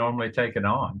they had normally taken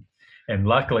on. And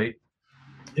luckily,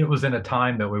 it was in a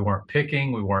time that we weren't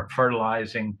picking, we weren't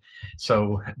fertilizing,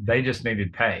 so they just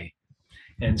needed pay.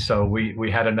 And so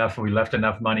we had enough, we left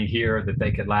enough money here that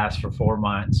they could last for 4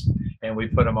 months, and we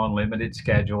put them on limited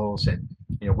schedules, and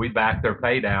we backed their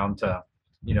pay down to,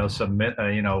 submit,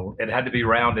 it had to be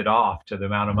rounded off to the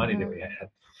amount of money that we had.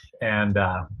 And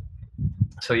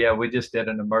so yeah, we just did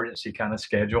an emergency kind of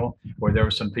schedule where there were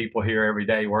some people here every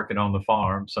day working on the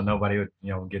farm, so nobody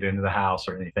would get into the house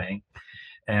or anything.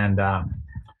 And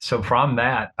so from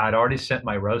that, I'd already sent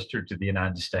my roaster to the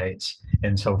United States.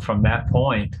 And so from that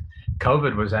point,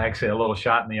 COVID was actually a little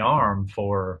shot in the arm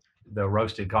for the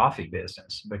roasted coffee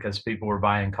business, because people were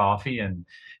buying coffee, and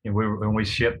we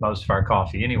shipped most of our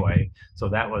coffee anyway. So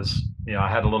that was, I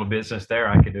had a little business there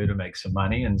I could do to make some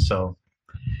money. And so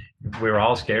we were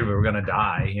all scared we were going to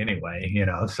die anyway,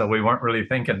 so we weren't really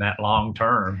thinking that long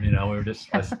term, we were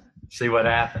just, let's see what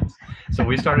happens. So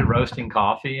we started roasting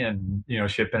coffee and,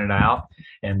 shipping it out,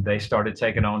 and they started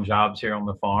taking on jobs here on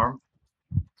the farm.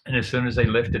 And as soon as they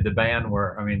lifted the ban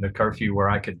the curfew where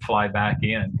I could fly back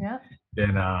in, Yeah.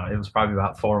 then it was probably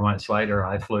about 4 months later,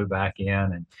 I flew back in,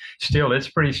 and still it's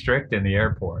pretty strict in the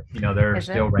airport. They're Is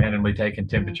it? still randomly taking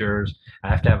temperatures. I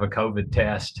have to have a COVID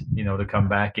test, to come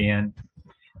back in.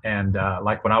 And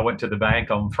like when I went to the bank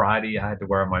on Friday, I had to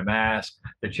wear my mask.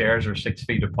 The chairs are 6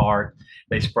 feet apart.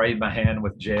 They sprayed my hand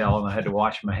with gel, and I had to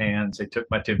wash my hands. They took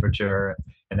my temperature,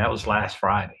 and that was last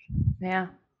Friday. Yeah.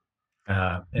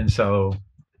 And so,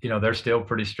 they're still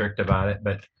pretty strict about it,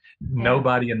 but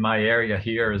nobody in my area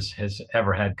here has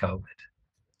ever had COVID.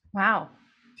 Wow.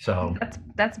 So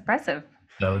that's impressive.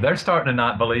 So they're starting to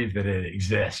not believe that it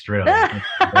exists, really.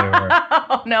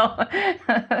 Oh, no.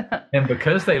 And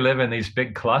because they live in these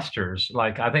big clusters,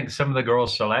 like I think some of the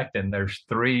girls select, and there's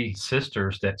 3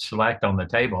 sisters that select on the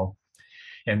table,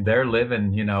 and they're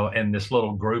living, in this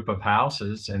little group of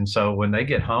houses. And so when they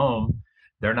get home,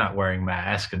 they're not wearing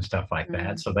masks and stuff like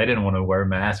that. So they didn't want to wear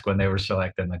masks when they were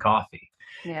selecting the coffee.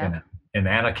 Yeah. And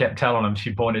Anna kept telling them,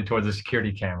 she pointed towards the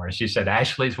security camera. She said,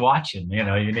 Ashley's watching,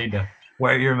 you need to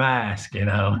wear your mask,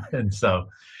 And so,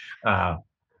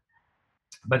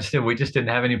 but still, we just didn't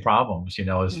have any problems,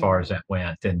 as far as that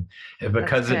went. And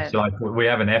because it's like we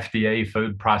have an FDA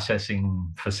food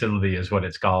processing facility is what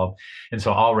it's called. And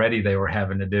so already they were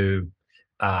having to do,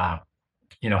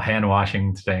 hand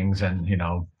washing things and,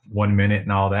 1 minute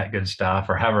and all that good stuff,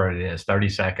 or however it is, 30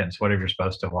 seconds, whatever you're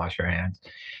supposed to wash your hands.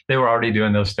 They were already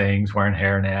doing those things, wearing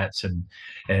hair nets. And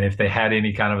if they had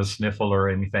any kind of a sniffle or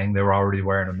anything, they were already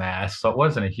wearing a mask. So it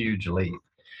wasn't a huge leap.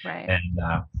 Right.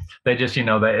 And they just, at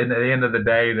the end of the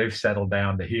day, they've settled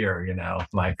down to here,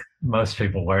 like most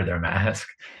people wear their mask.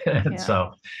 And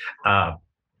so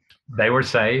they were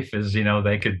safe as,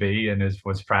 they could be, and it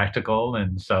was practical.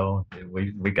 And so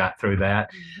we got through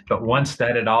that. But once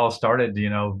that had all started,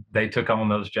 they took on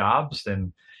those jobs.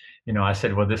 And, I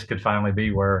said, well, this could finally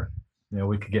be where,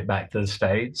 we could get back to the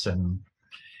States. And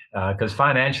because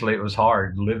financially it was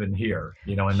hard living here,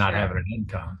 and not having an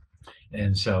income.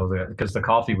 And so because the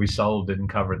coffee we sold didn't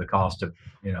cover the cost of,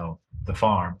 the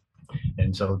farm.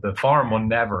 And so the farm will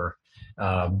never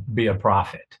be a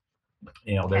profit.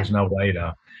 There's no way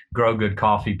to grow good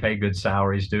coffee, pay good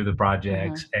salaries, do the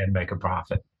projects, and make a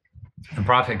profit. The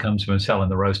profit comes from selling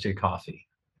the roasted coffee.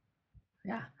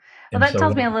 Yeah. Well, that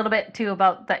tells me a little bit too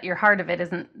about that. Your heart of it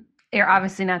isn't, you're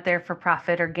obviously not there for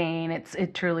profit or gain.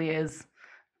 It truly is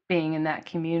being in that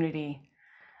community.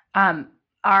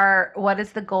 What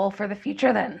is the goal for the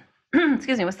future then?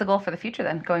 Excuse me. What's the goal for the future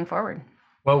then going forward?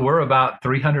 Well, we're about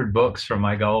 300 books from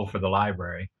my goal for the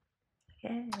library.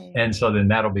 Yay. And so then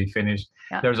that'll be finished.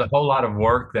 Yeah. There's a whole lot of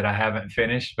work that I haven't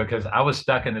finished because I was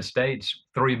stuck in the States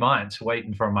 3 months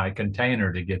waiting for my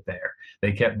container to get there.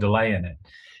 They kept delaying it.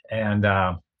 And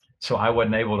so I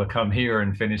wasn't able to come here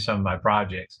and finish some of my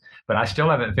projects. But I still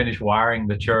haven't finished wiring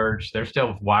the church. There's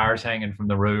still wires hanging from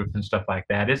the roof and stuff like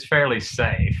that. It's fairly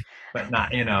safe, but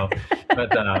not,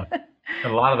 but a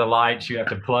lot of the lights, you have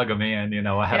to plug them in,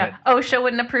 I haven't. OSHA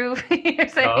wouldn't approve, you're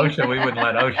saying? OSHA, we wouldn't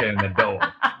let OSHA in the door.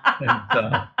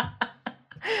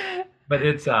 But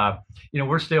it's,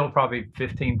 we're still probably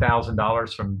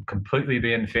 $15,000 from completely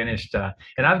being finished.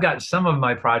 And I've got some of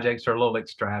my projects are a little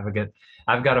extravagant.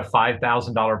 I've got a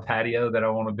 $5,000 patio that I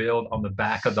want to build on the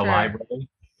back of the library.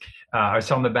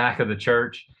 It's on the back of the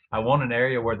church. I want an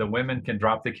area where the women can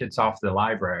drop the kids off to the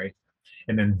library,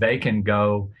 and then they can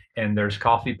go, and there's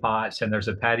coffee pots, and there's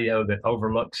a patio that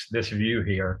overlooks this view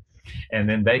here. And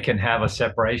then they can have a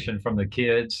separation from the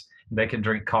kids. They can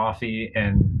drink coffee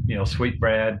and, sweet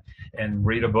bread and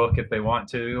read a book if they want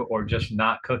to, or just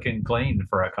not cook and clean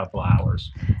for a couple of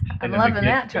hours. I'm loving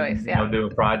that choice. Yeah. Do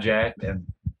a project. And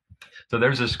so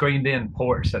there's a screened in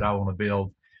porch that I want to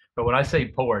build. But when I say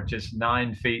porch, it's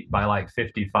 9 feet by like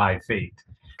 55 feet.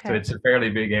 Okay. So it's a fairly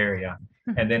big area.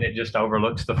 And then it just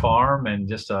overlooks the farm and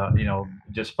just,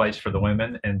 just place for the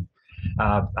women. And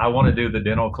I want to do the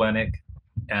dental clinic,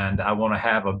 and I want to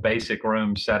have a basic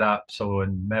room set up so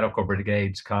when medical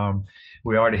brigades come,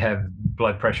 we already have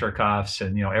blood pressure cuffs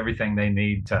and, everything they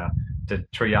need to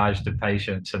triage the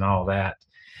patients and all that.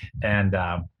 And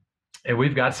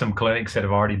we've got some clinics that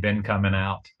have already been coming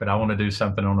out, but I want to do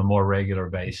something on a more regular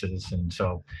basis. And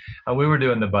so we were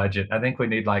doing the budget. I think we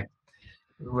need like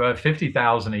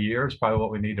 $50,000 a year is probably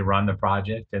what we need to run the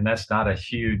project. And that's not a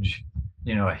huge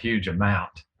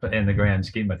amount in the grand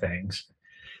scheme of things.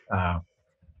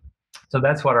 So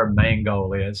that's what our main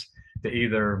goal is. to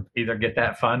either get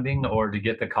that funding or to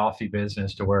get the coffee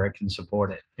business to where it can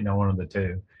support it, one of the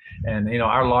two. And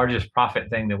our largest profit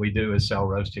thing that we do is sell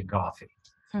roasted coffee.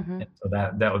 And so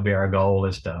that would be our goal,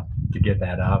 is to get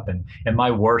that up. And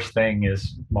my worst thing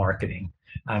is marketing.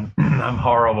 I'm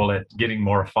horrible at getting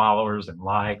more followers and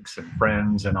likes and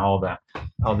friends and all the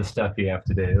stuff you have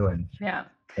to do. And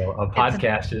so a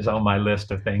podcast is on my list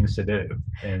of things to do.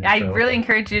 And I really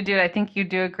encourage you to do it. I think you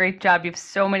do a great job. You have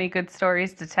so many good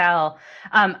stories to tell.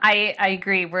 I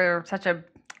agree. We're such a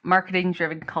marketing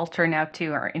driven culture now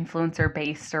too, or influencer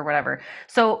based or whatever.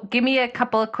 So give me a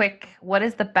couple of quick, what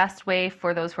is the best way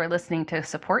for those who are listening to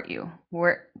support you?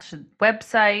 Where should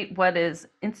website? What is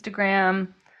Instagram?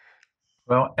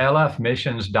 Well,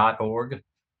 lfmissions.org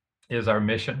is our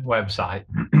mission website.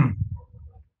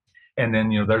 And then,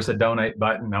 there's a donate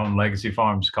button on Legacy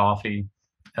Farms Coffee.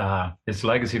 It's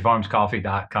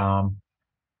legacyfarmscoffee.com,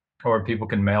 or people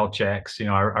can mail checks.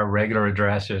 Our regular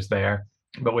address is there,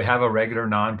 but we have a regular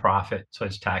nonprofit, so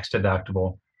it's tax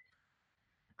deductible.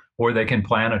 Or they can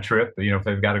plan a trip, if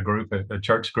they've got a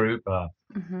church group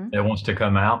that wants to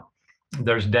come out.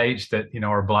 There's dates that,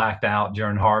 are blacked out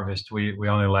during harvest. We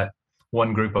only let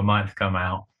one group a month come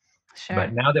out. Sure.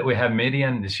 But now that we have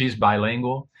Midian, she's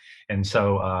bilingual. And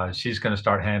so she's going to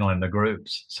start handling the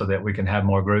groups so that we can have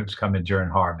more groups coming during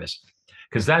harvest,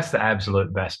 because that's the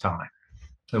absolute best time.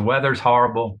 The weather's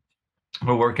horrible.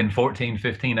 We're working 14,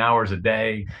 15 hours a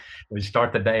day. We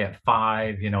start the day at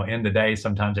 5, end the day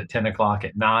sometimes at 10 o'clock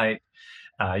at night.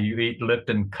 You eat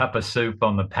Lipton cup of soup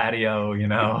on the patio,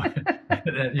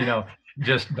 but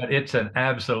it's an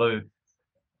absolute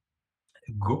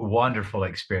wonderful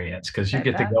experience, because you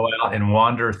get to go out and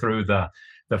wander through the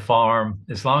farm.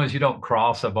 As long as you don't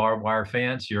cross a barbed wire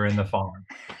fence, you're in the farm.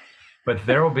 But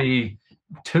there will be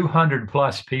 200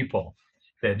 plus people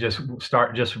that just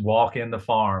walk in the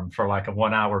farm for like a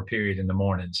 1 hour period in the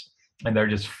mornings. And they're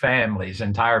just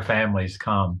entire families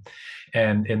come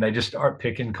and they just start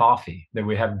picking coffee. That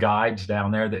we have guides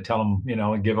down there that tell them,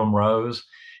 and give them rows,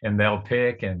 and they'll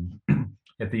pick. And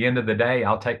at the end of the day,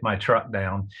 I'll take my truck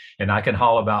down and I can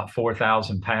haul about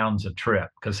 4,000 pounds a trip,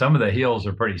 because some of the hills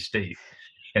are pretty steep.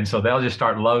 And so they'll just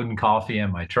start loading coffee in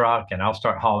my truck and I'll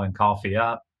start hauling coffee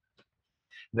up.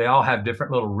 They all have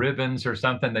different little ribbons or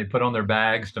something they put on their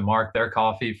bags to mark their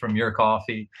coffee from your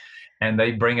coffee. And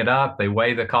they bring it up, they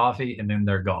weigh the coffee, and then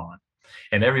they're gone.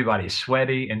 And everybody's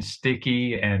sweaty and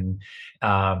sticky, and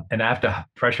I have to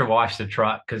pressure wash the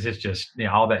truck, because it's just,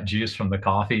 all that juice from the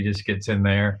coffee just gets in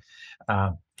there.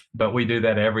 But we do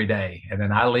that every day. And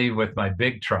then I leave with my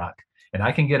big truck, and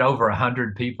I can get over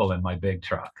 100 people in my big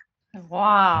truck.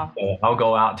 Wow. So I'll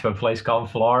go out to a place called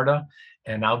Florida,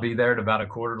 and I'll be there at about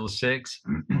 5:45.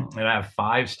 And I have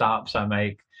 5 stops I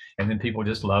make, and then people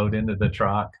just load into the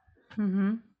truck.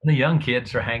 The young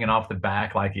kids are hanging off the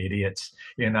back like idiots,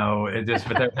 but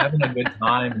they're having a good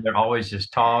time. They're always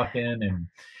just talking. And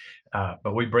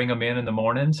but we bring them in the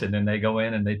mornings, and then they go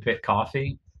in and they pick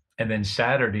coffee. And then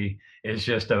Saturday is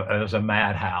just a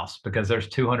madhouse, because there's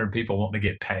 200 people wanting to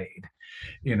get paid,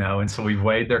 and so we've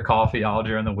weighed their coffee all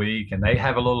during the week, and they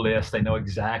have a little list. They know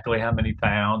exactly how many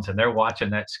pounds, and they're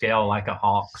watching that scale like a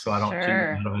hawk, so I don't cheat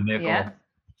out of a nickel. Yeah.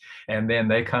 And then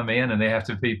they come in and they have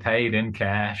to be paid in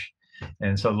cash.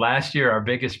 And so last year, our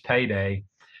biggest payday,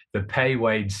 the pay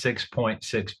weighed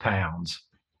 6.6 pounds.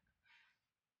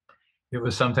 It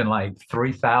was something like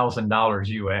 $3,000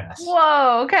 US.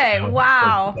 Whoa. Okay.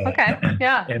 Wow. Okay.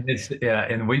 Yeah. And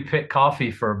and we pick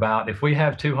coffee for if we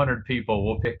have 200 people,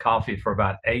 we'll pick coffee for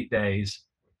about 8 days,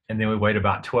 and then we wait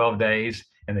about 12 days,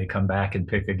 and they come back and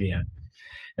pick again.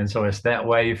 And so it's that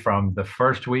way from the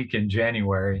first week in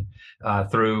January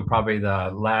through probably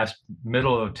the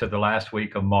middle to the last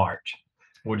week of March.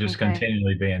 We'll just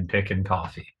continually be picking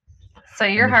coffee. So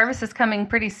your harvest is coming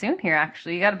pretty soon here,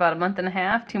 actually. You got about 1.5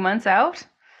 months, 2 months out?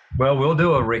 Well, we'll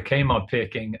do a Ricama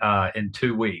picking in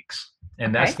 2 weeks.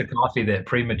 And that's the coffee that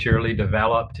prematurely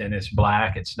developed, and it's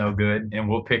black. It's no good. And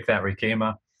we'll pick that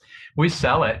Ricama. We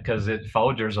sell it because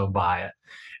Folgers will buy it,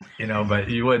 but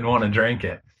you wouldn't want to drink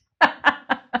it.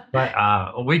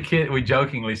 But we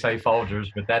jokingly say Folgers,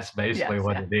 but that's basically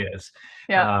what it is.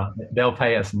 Yeah. They'll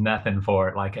pay us nothing for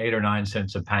it, like 8 or 9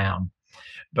 cents a pound.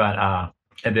 But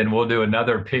and then we'll do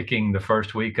another picking the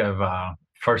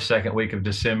second week of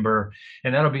December,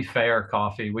 and that'll be fair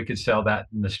coffee. We could sell that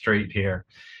in the street here.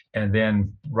 And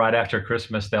then right after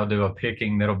Christmas, they'll do a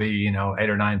picking that'll be 8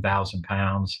 or 9,000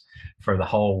 pounds for the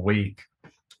whole week.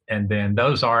 And then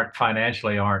those aren't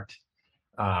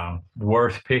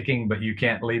worth picking, but you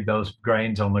can't leave those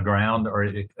grains on the ground,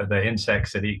 or the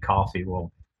insects that eat coffee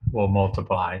will will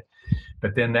multiply.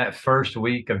 But then that first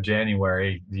week of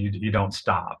January, you don't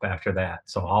stop after that.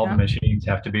 So all the Yeah. machines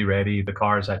have to be ready, the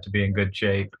cars have to be in good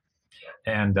shape,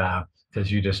 and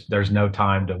because there's no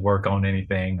time to work on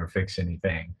anything or fix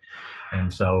anything.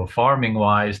 And so farming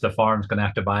wise, the farm's going to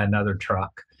have to buy another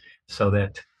truck so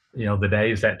that, the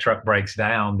days that truck breaks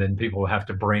down, then people have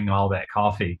to bring all that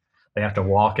coffee. They have to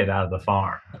walk it out of the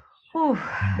farm. Ooh,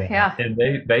 And, yeah. and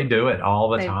they do it all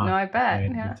the time. No, I bet.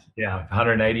 And Yeah. yeah,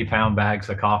 180-pound bags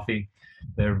of coffee.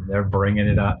 They're bringing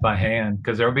it up by hand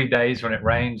because there'll be days when it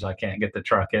rains. I can't get the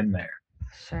truck in there.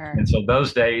 Sure. And so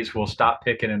those days we'll stop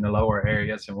picking in the lower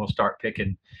areas and we'll start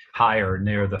picking higher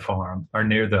near the farm or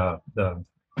near the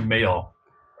mill,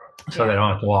 so they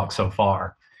don't have to walk so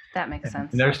far. That makes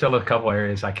sense. And there's still a couple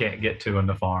areas I can't get to in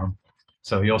the farm.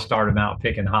 So you'll start them out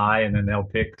picking high and then they'll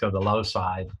pick to the low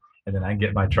side. And then I can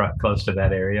get my truck close to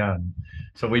that area. And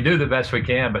so we do the best we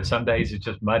can, but some days it's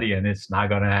just muddy and it's not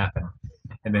going to happen.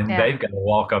 And then they've got to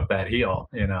walk up that hill,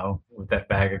 with that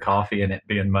bag of coffee and it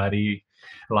being muddy.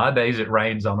 A lot of days it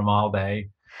rains on them all day.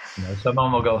 Some of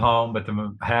them will go home, but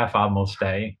half of them will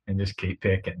stay and just keep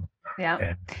picking. Yeah.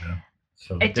 And,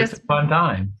 so it's a fun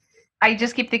time. I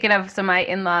just keep thinking of, so my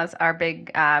in-laws are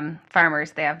big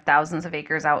farmers. They have thousands of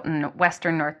acres out in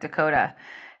western North Dakota.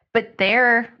 But they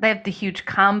have the huge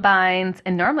combines,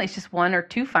 and normally it's just one or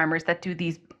two farmers that do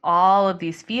all of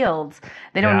these fields.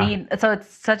 They don't need, so it's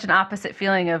such an opposite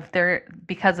feeling of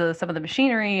because of some of the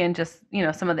machinery and just,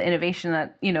 some of the innovation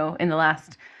that, in the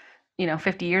last,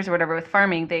 50 years or whatever with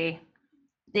farming, they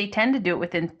tend to do it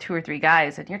within 2 or 3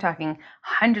 guys. And you're talking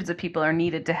hundreds of people are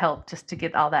needed to help just to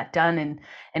get all that done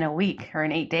in a week or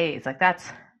in 8 days. Like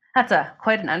that's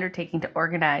quite an undertaking to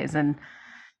organize. And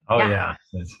yeah.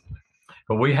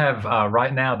 But we have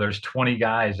right now there's 20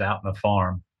 guys out in the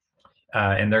farm,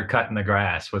 and they're cutting the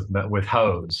grass with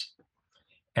hose,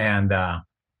 and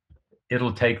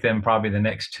it'll take them probably the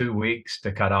next 2 weeks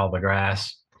to cut all the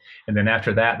grass, and then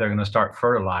after that they're going to start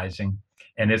fertilizing,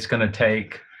 and it's going to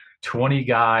take 20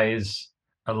 guys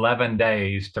 11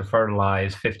 days to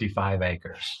fertilize 55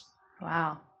 acres.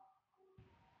 Wow.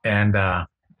 And I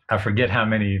forget how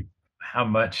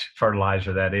much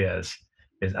fertilizer that is.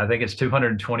 I think it's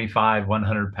 225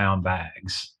 100-pound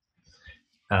bags.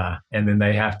 And then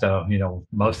they have to,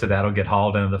 most of that will get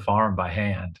hauled into the farm by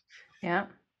hand. Yeah.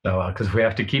 So, because we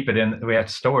have to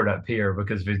store it up here,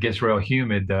 because if it gets real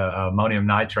humid, the ammonium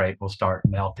nitrate will start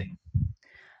melting.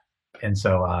 And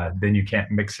so then you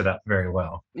can't mix it up very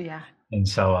well. Yeah. And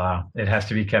so it has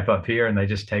to be kept up here, and they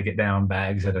just take it down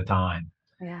bags at a time.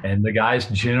 Yeah. And the guys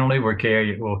generally will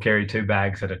carry 2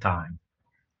 bags at a time,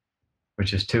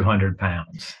 which is 200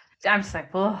 pounds. I'm just like,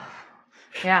 oh,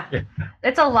 yeah.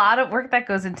 It's a lot of work that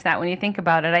goes into that when you think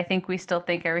about it. I think we still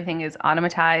think everything is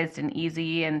automatized and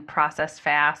easy and processed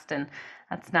fast, and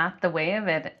that's not the way of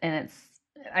it. And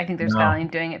I think there's value in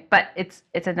doing it, but it's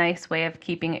a nice way of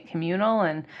keeping it communal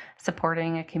and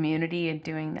supporting a community and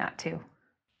doing that too.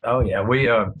 Oh yeah, we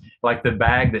like the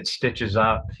bag that stitches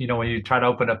up. When you try to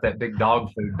open up that big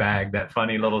dog food bag, that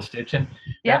funny little stitching,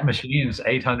 that machine's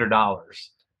 $800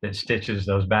 that stitches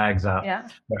those bags up. Yeah.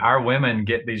 But our women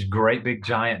get these great big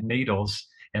giant needles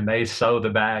and they sew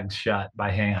the bags shut by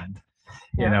hand.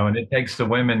 And it takes the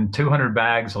women 200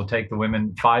 bags will take the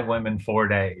women 5 women 4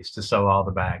 days to sew all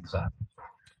the bags up.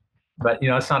 But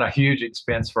it's not a huge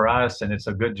expense for us, and it's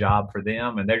a good job for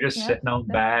them. And they're just sitting on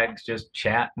bags, just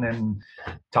chatting and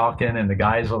talking. And the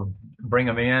guys will bring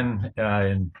them in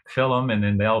and fill them, and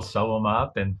then they'll sew them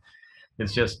up. And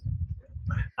it's just,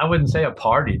 I wouldn't say a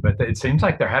party, but it seems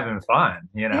like they're having fun,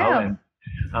 And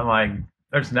I'm like,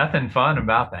 there's nothing fun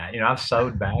about that. I've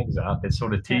sewed bags up. It's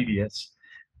sort of tedious,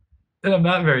 and I'm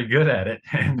not very good at it.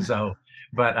 And so,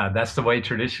 but that's the way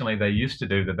traditionally they used to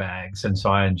do the bags, and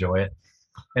so I enjoy it.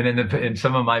 And then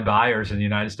some of my buyers in the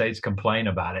United States complain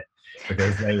about it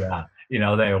because they have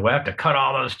to cut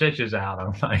all those stitches out.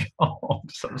 I'm like, oh, I'm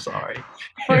so sorry.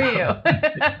 For you.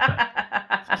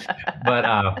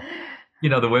 But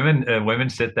the women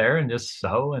sit there and just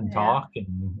sew and talk,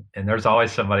 and there's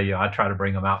always somebody. I try to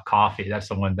bring them out coffee. That's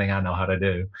the one thing I know how to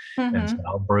do. Mm-hmm. And so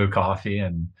I'll brew coffee,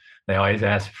 and they always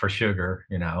ask for sugar,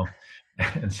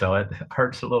 and so it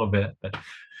hurts a little bit, but.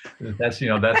 That's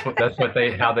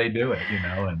how they do it,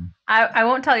 and I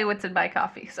won't tell you what's in my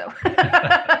coffee, so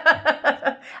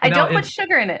I don't put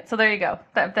sugar in it, so there you go.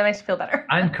 That makes you feel better.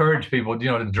 I encourage people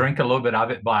to drink a little bit of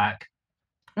it black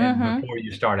before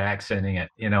you start accenting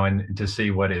it, and to see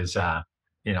what is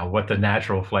what the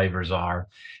natural flavors are.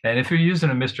 And if you're using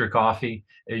a Mr. Coffee,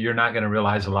 you're not going to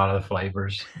realize a lot of the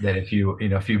flavors that if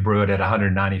you brew it at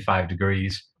 195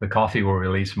 degrees, the coffee will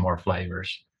release more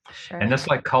flavors. Sure. And just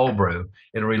like cold brew,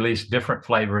 it'll release different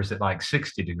flavors at like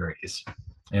 60 degrees.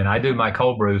 And I do my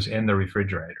cold brews in the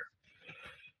refrigerator.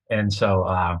 And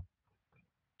so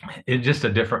it's just a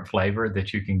different flavor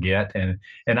that you can get. And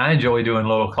I enjoy doing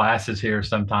little classes here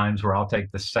sometimes where I'll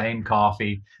take the same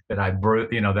coffee that I brew,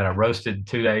 that I roasted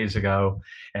 2 days ago,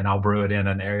 and I'll brew it in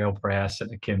an AeroPress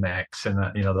and a Chemex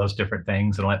and those different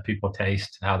things, and let people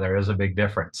taste how there is a big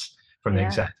difference from the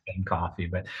exact same coffee.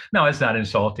 But no, it's not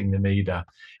insulting to me to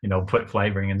put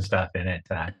flavoring and stuff in it.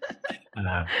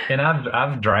 And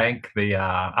I've drank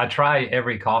I try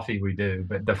every coffee we do,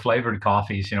 but the flavored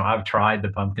coffees, I've tried the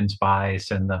pumpkin spice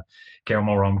and the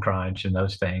caramel rum crunch and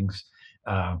those things.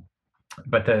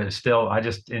 But still, I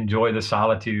just enjoy the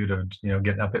solitude of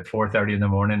getting up at 4:30 in the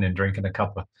morning and drinking a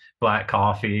cup of black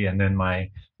coffee, and then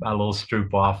my little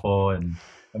stroopwafel. And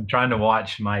I'm trying to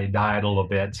watch my diet a little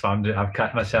bit, so I've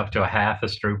cut myself to a half a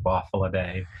stroopwafel a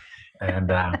day.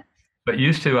 And but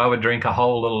used to, I would drink a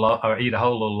whole little or eat a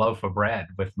whole little loaf of bread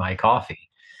with my coffee,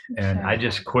 and I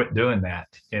just quit doing that,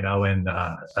 and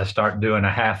I start doing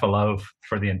a half a loaf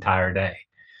for the entire day.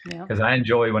 Because I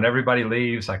enjoy when everybody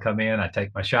leaves, I come in, I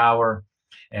take my shower,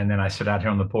 and then I sit out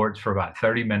here on the porch for about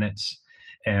 30 minutes.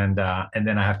 And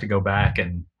then I have to go back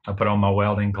and I put on my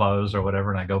welding clothes or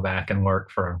whatever, and I go back and work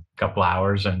for a couple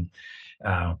hours. And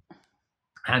I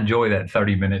enjoy that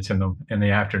 30 minutes in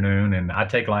the afternoon. And I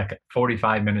take like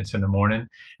 45 minutes in the morning,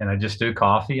 and I just do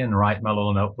coffee and write my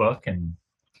little notebook and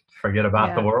forget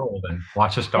about the world and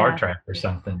watch a Star Trek or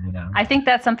something. I think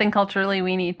that's something culturally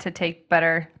we need to take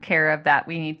better care of. That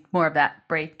we need more of that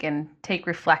break and take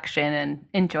reflection and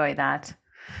enjoy that.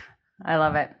 I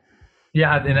love it.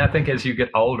 Yeah, and I think as you get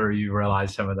older, you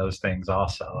realize some of those things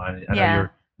also. I know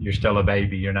you're still a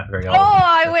baby. You're not very old. Oh,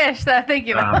 I wish that. Thank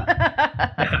you.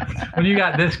 When you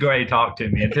got this gray, talk to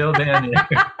me. Until then,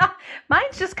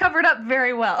 mine's just covered up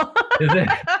very well. Is it?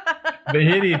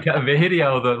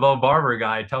 Vihidio, the little barber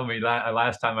guy, told me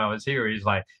last time I was here, he's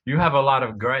like, "You have a lot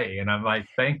of gray," and I'm like,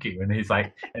 "Thank you." And he's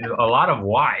like, "And a lot of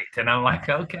white," and I'm like,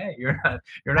 "Okay, you're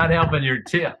not helping your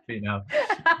tip,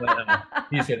 But,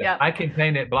 he said, "I can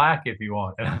paint it black if you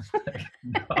want." And I was like,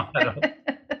 "No,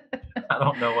 I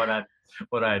don't know what I do."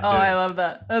 Oh, I love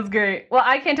that. That's great. Well,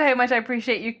 I can't tell you how much I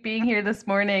appreciate you being here this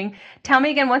morning. Tell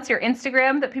me again, what's your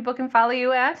Instagram that people can follow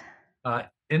you at?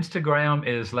 Instagram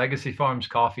is Legacy Farms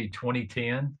Coffee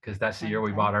 2010, because that's the year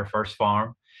we bought our first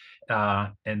farm.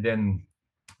 And then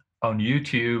on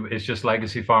YouTube, it's just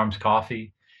Legacy Farms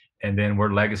Coffee. And then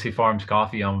we're Legacy Farms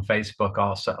Coffee on Facebook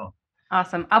also.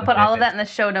 Awesome. I'll put all of that in the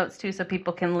show notes too, so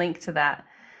people can link to that.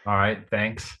 All right.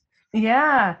 Thanks.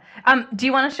 Yeah. Do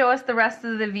you want to show us the rest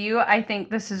of the view? I think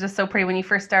this is just so pretty. When you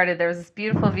first started, there was this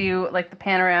beautiful view, like the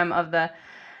panorama of the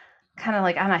kind of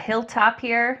like on a hilltop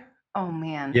here. Oh,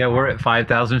 man. Yeah, we're at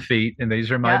 5,000 feet, and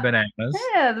these are my bananas.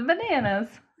 Yeah, the bananas.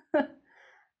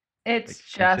 It's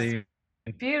just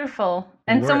beautiful.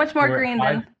 And so much more green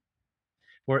than...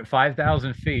 We're at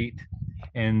 5,000 feet,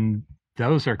 and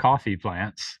those are coffee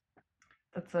plants.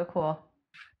 That's so cool.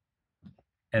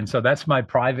 And so that's my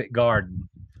private garden.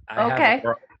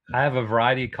 I have a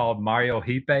variety called Mario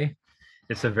Hipe.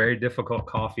 It's a very difficult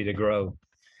coffee to grow.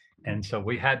 And so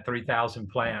we had 3,000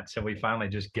 plants, and we finally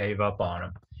just gave up on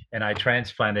them. And I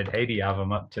transplanted 80 of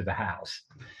them up to the house.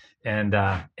 And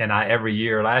I every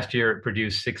year, last year it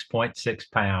produced 6.6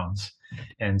 pounds.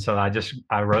 And so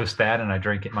I roast that and I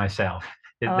drink it myself.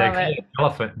 They call it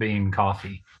elephant bean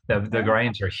coffee. The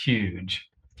grains are huge,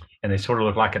 and they sort of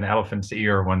look like an elephant's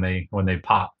ear when they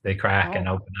pop, they crack and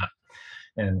open up.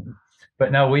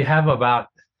 But no, we have about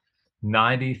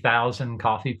 90,000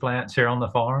 coffee plants here on the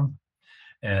farm.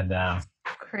 And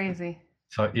crazy.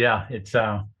 So yeah, it's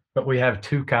but we have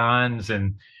toucans,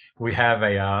 and we have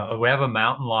a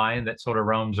mountain lion that sort of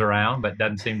roams around but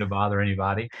doesn't seem to bother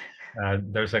anybody.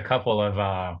 There's a couple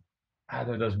of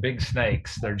those big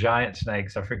snakes. They're giant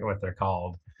snakes. I forget what they're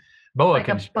called. Boa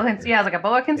constrictor. Like a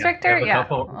boa constrictor. Yeah,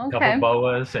 couple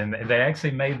boas, and they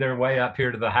actually made their way up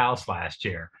here to the house last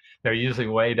year. They're usually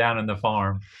way down in the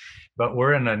farm, but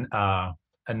we're in a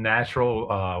natural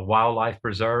wildlife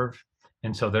preserve,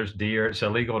 and so there's deer. It's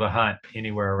illegal to hunt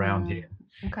anywhere around here.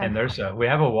 Okay. And we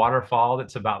have a waterfall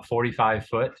that's about 45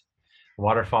 foot,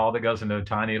 waterfall that goes into a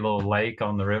tiny little lake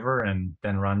on the river and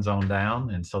then runs on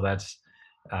down. And so that's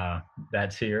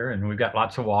here. And we've got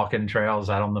lots of walking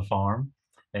trails out on the farm.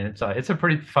 And it's a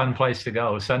pretty fun place to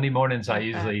go. Sunday mornings, I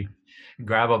usually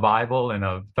grab a Bible and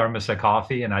a thermos of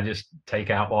coffee, and I just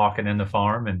take out walking in the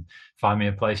farm and find me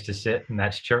a place to sit, and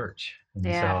that's church. And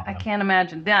I can't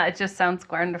imagine. Yeah, it just sounds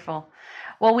wonderful.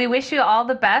 Well, we wish you all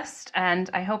the best, and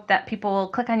I hope that people will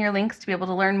click on your links to be able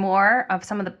to learn more of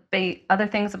some of the other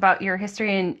things about your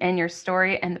history and your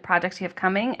story and the projects you have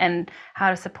coming and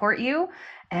how to support you.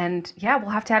 And yeah,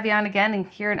 we'll have to have you on again and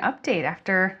hear an update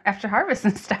after harvest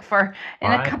and stuff, or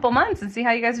in a couple months, and see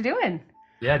how you guys are doing.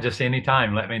 Yeah, just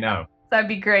anytime, let me know. That'd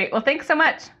be great. Well, thanks so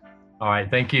much. All right,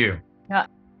 thank you. Yeah.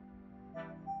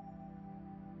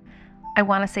 I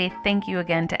want to say thank you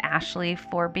again to Ashley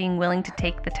for being willing to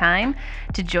take the time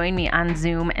to join me on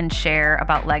Zoom and share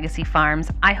about Legacy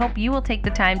Farms. I hope you will take the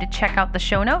time to check out the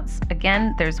show notes.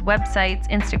 Again, there's websites,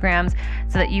 Instagrams,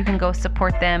 so that you can go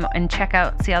support them and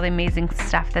see all the amazing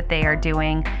stuff that they are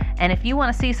doing. And if you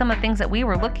want to see some of the things that we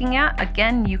were looking at,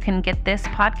 again, you can get this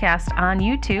podcast on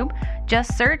YouTube.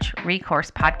 Just search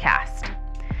Recourse Podcast.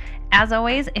 As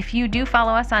always, if you do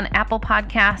follow us on Apple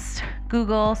Podcasts,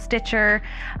 Google, Stitcher,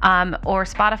 or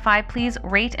Spotify, please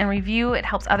rate and review. It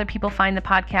helps other people find the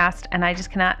podcast. And I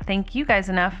just cannot thank you guys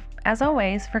enough, as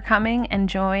always, for coming and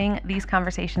enjoying these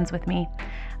conversations with me.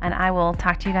 And I will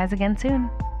talk to you guys again soon.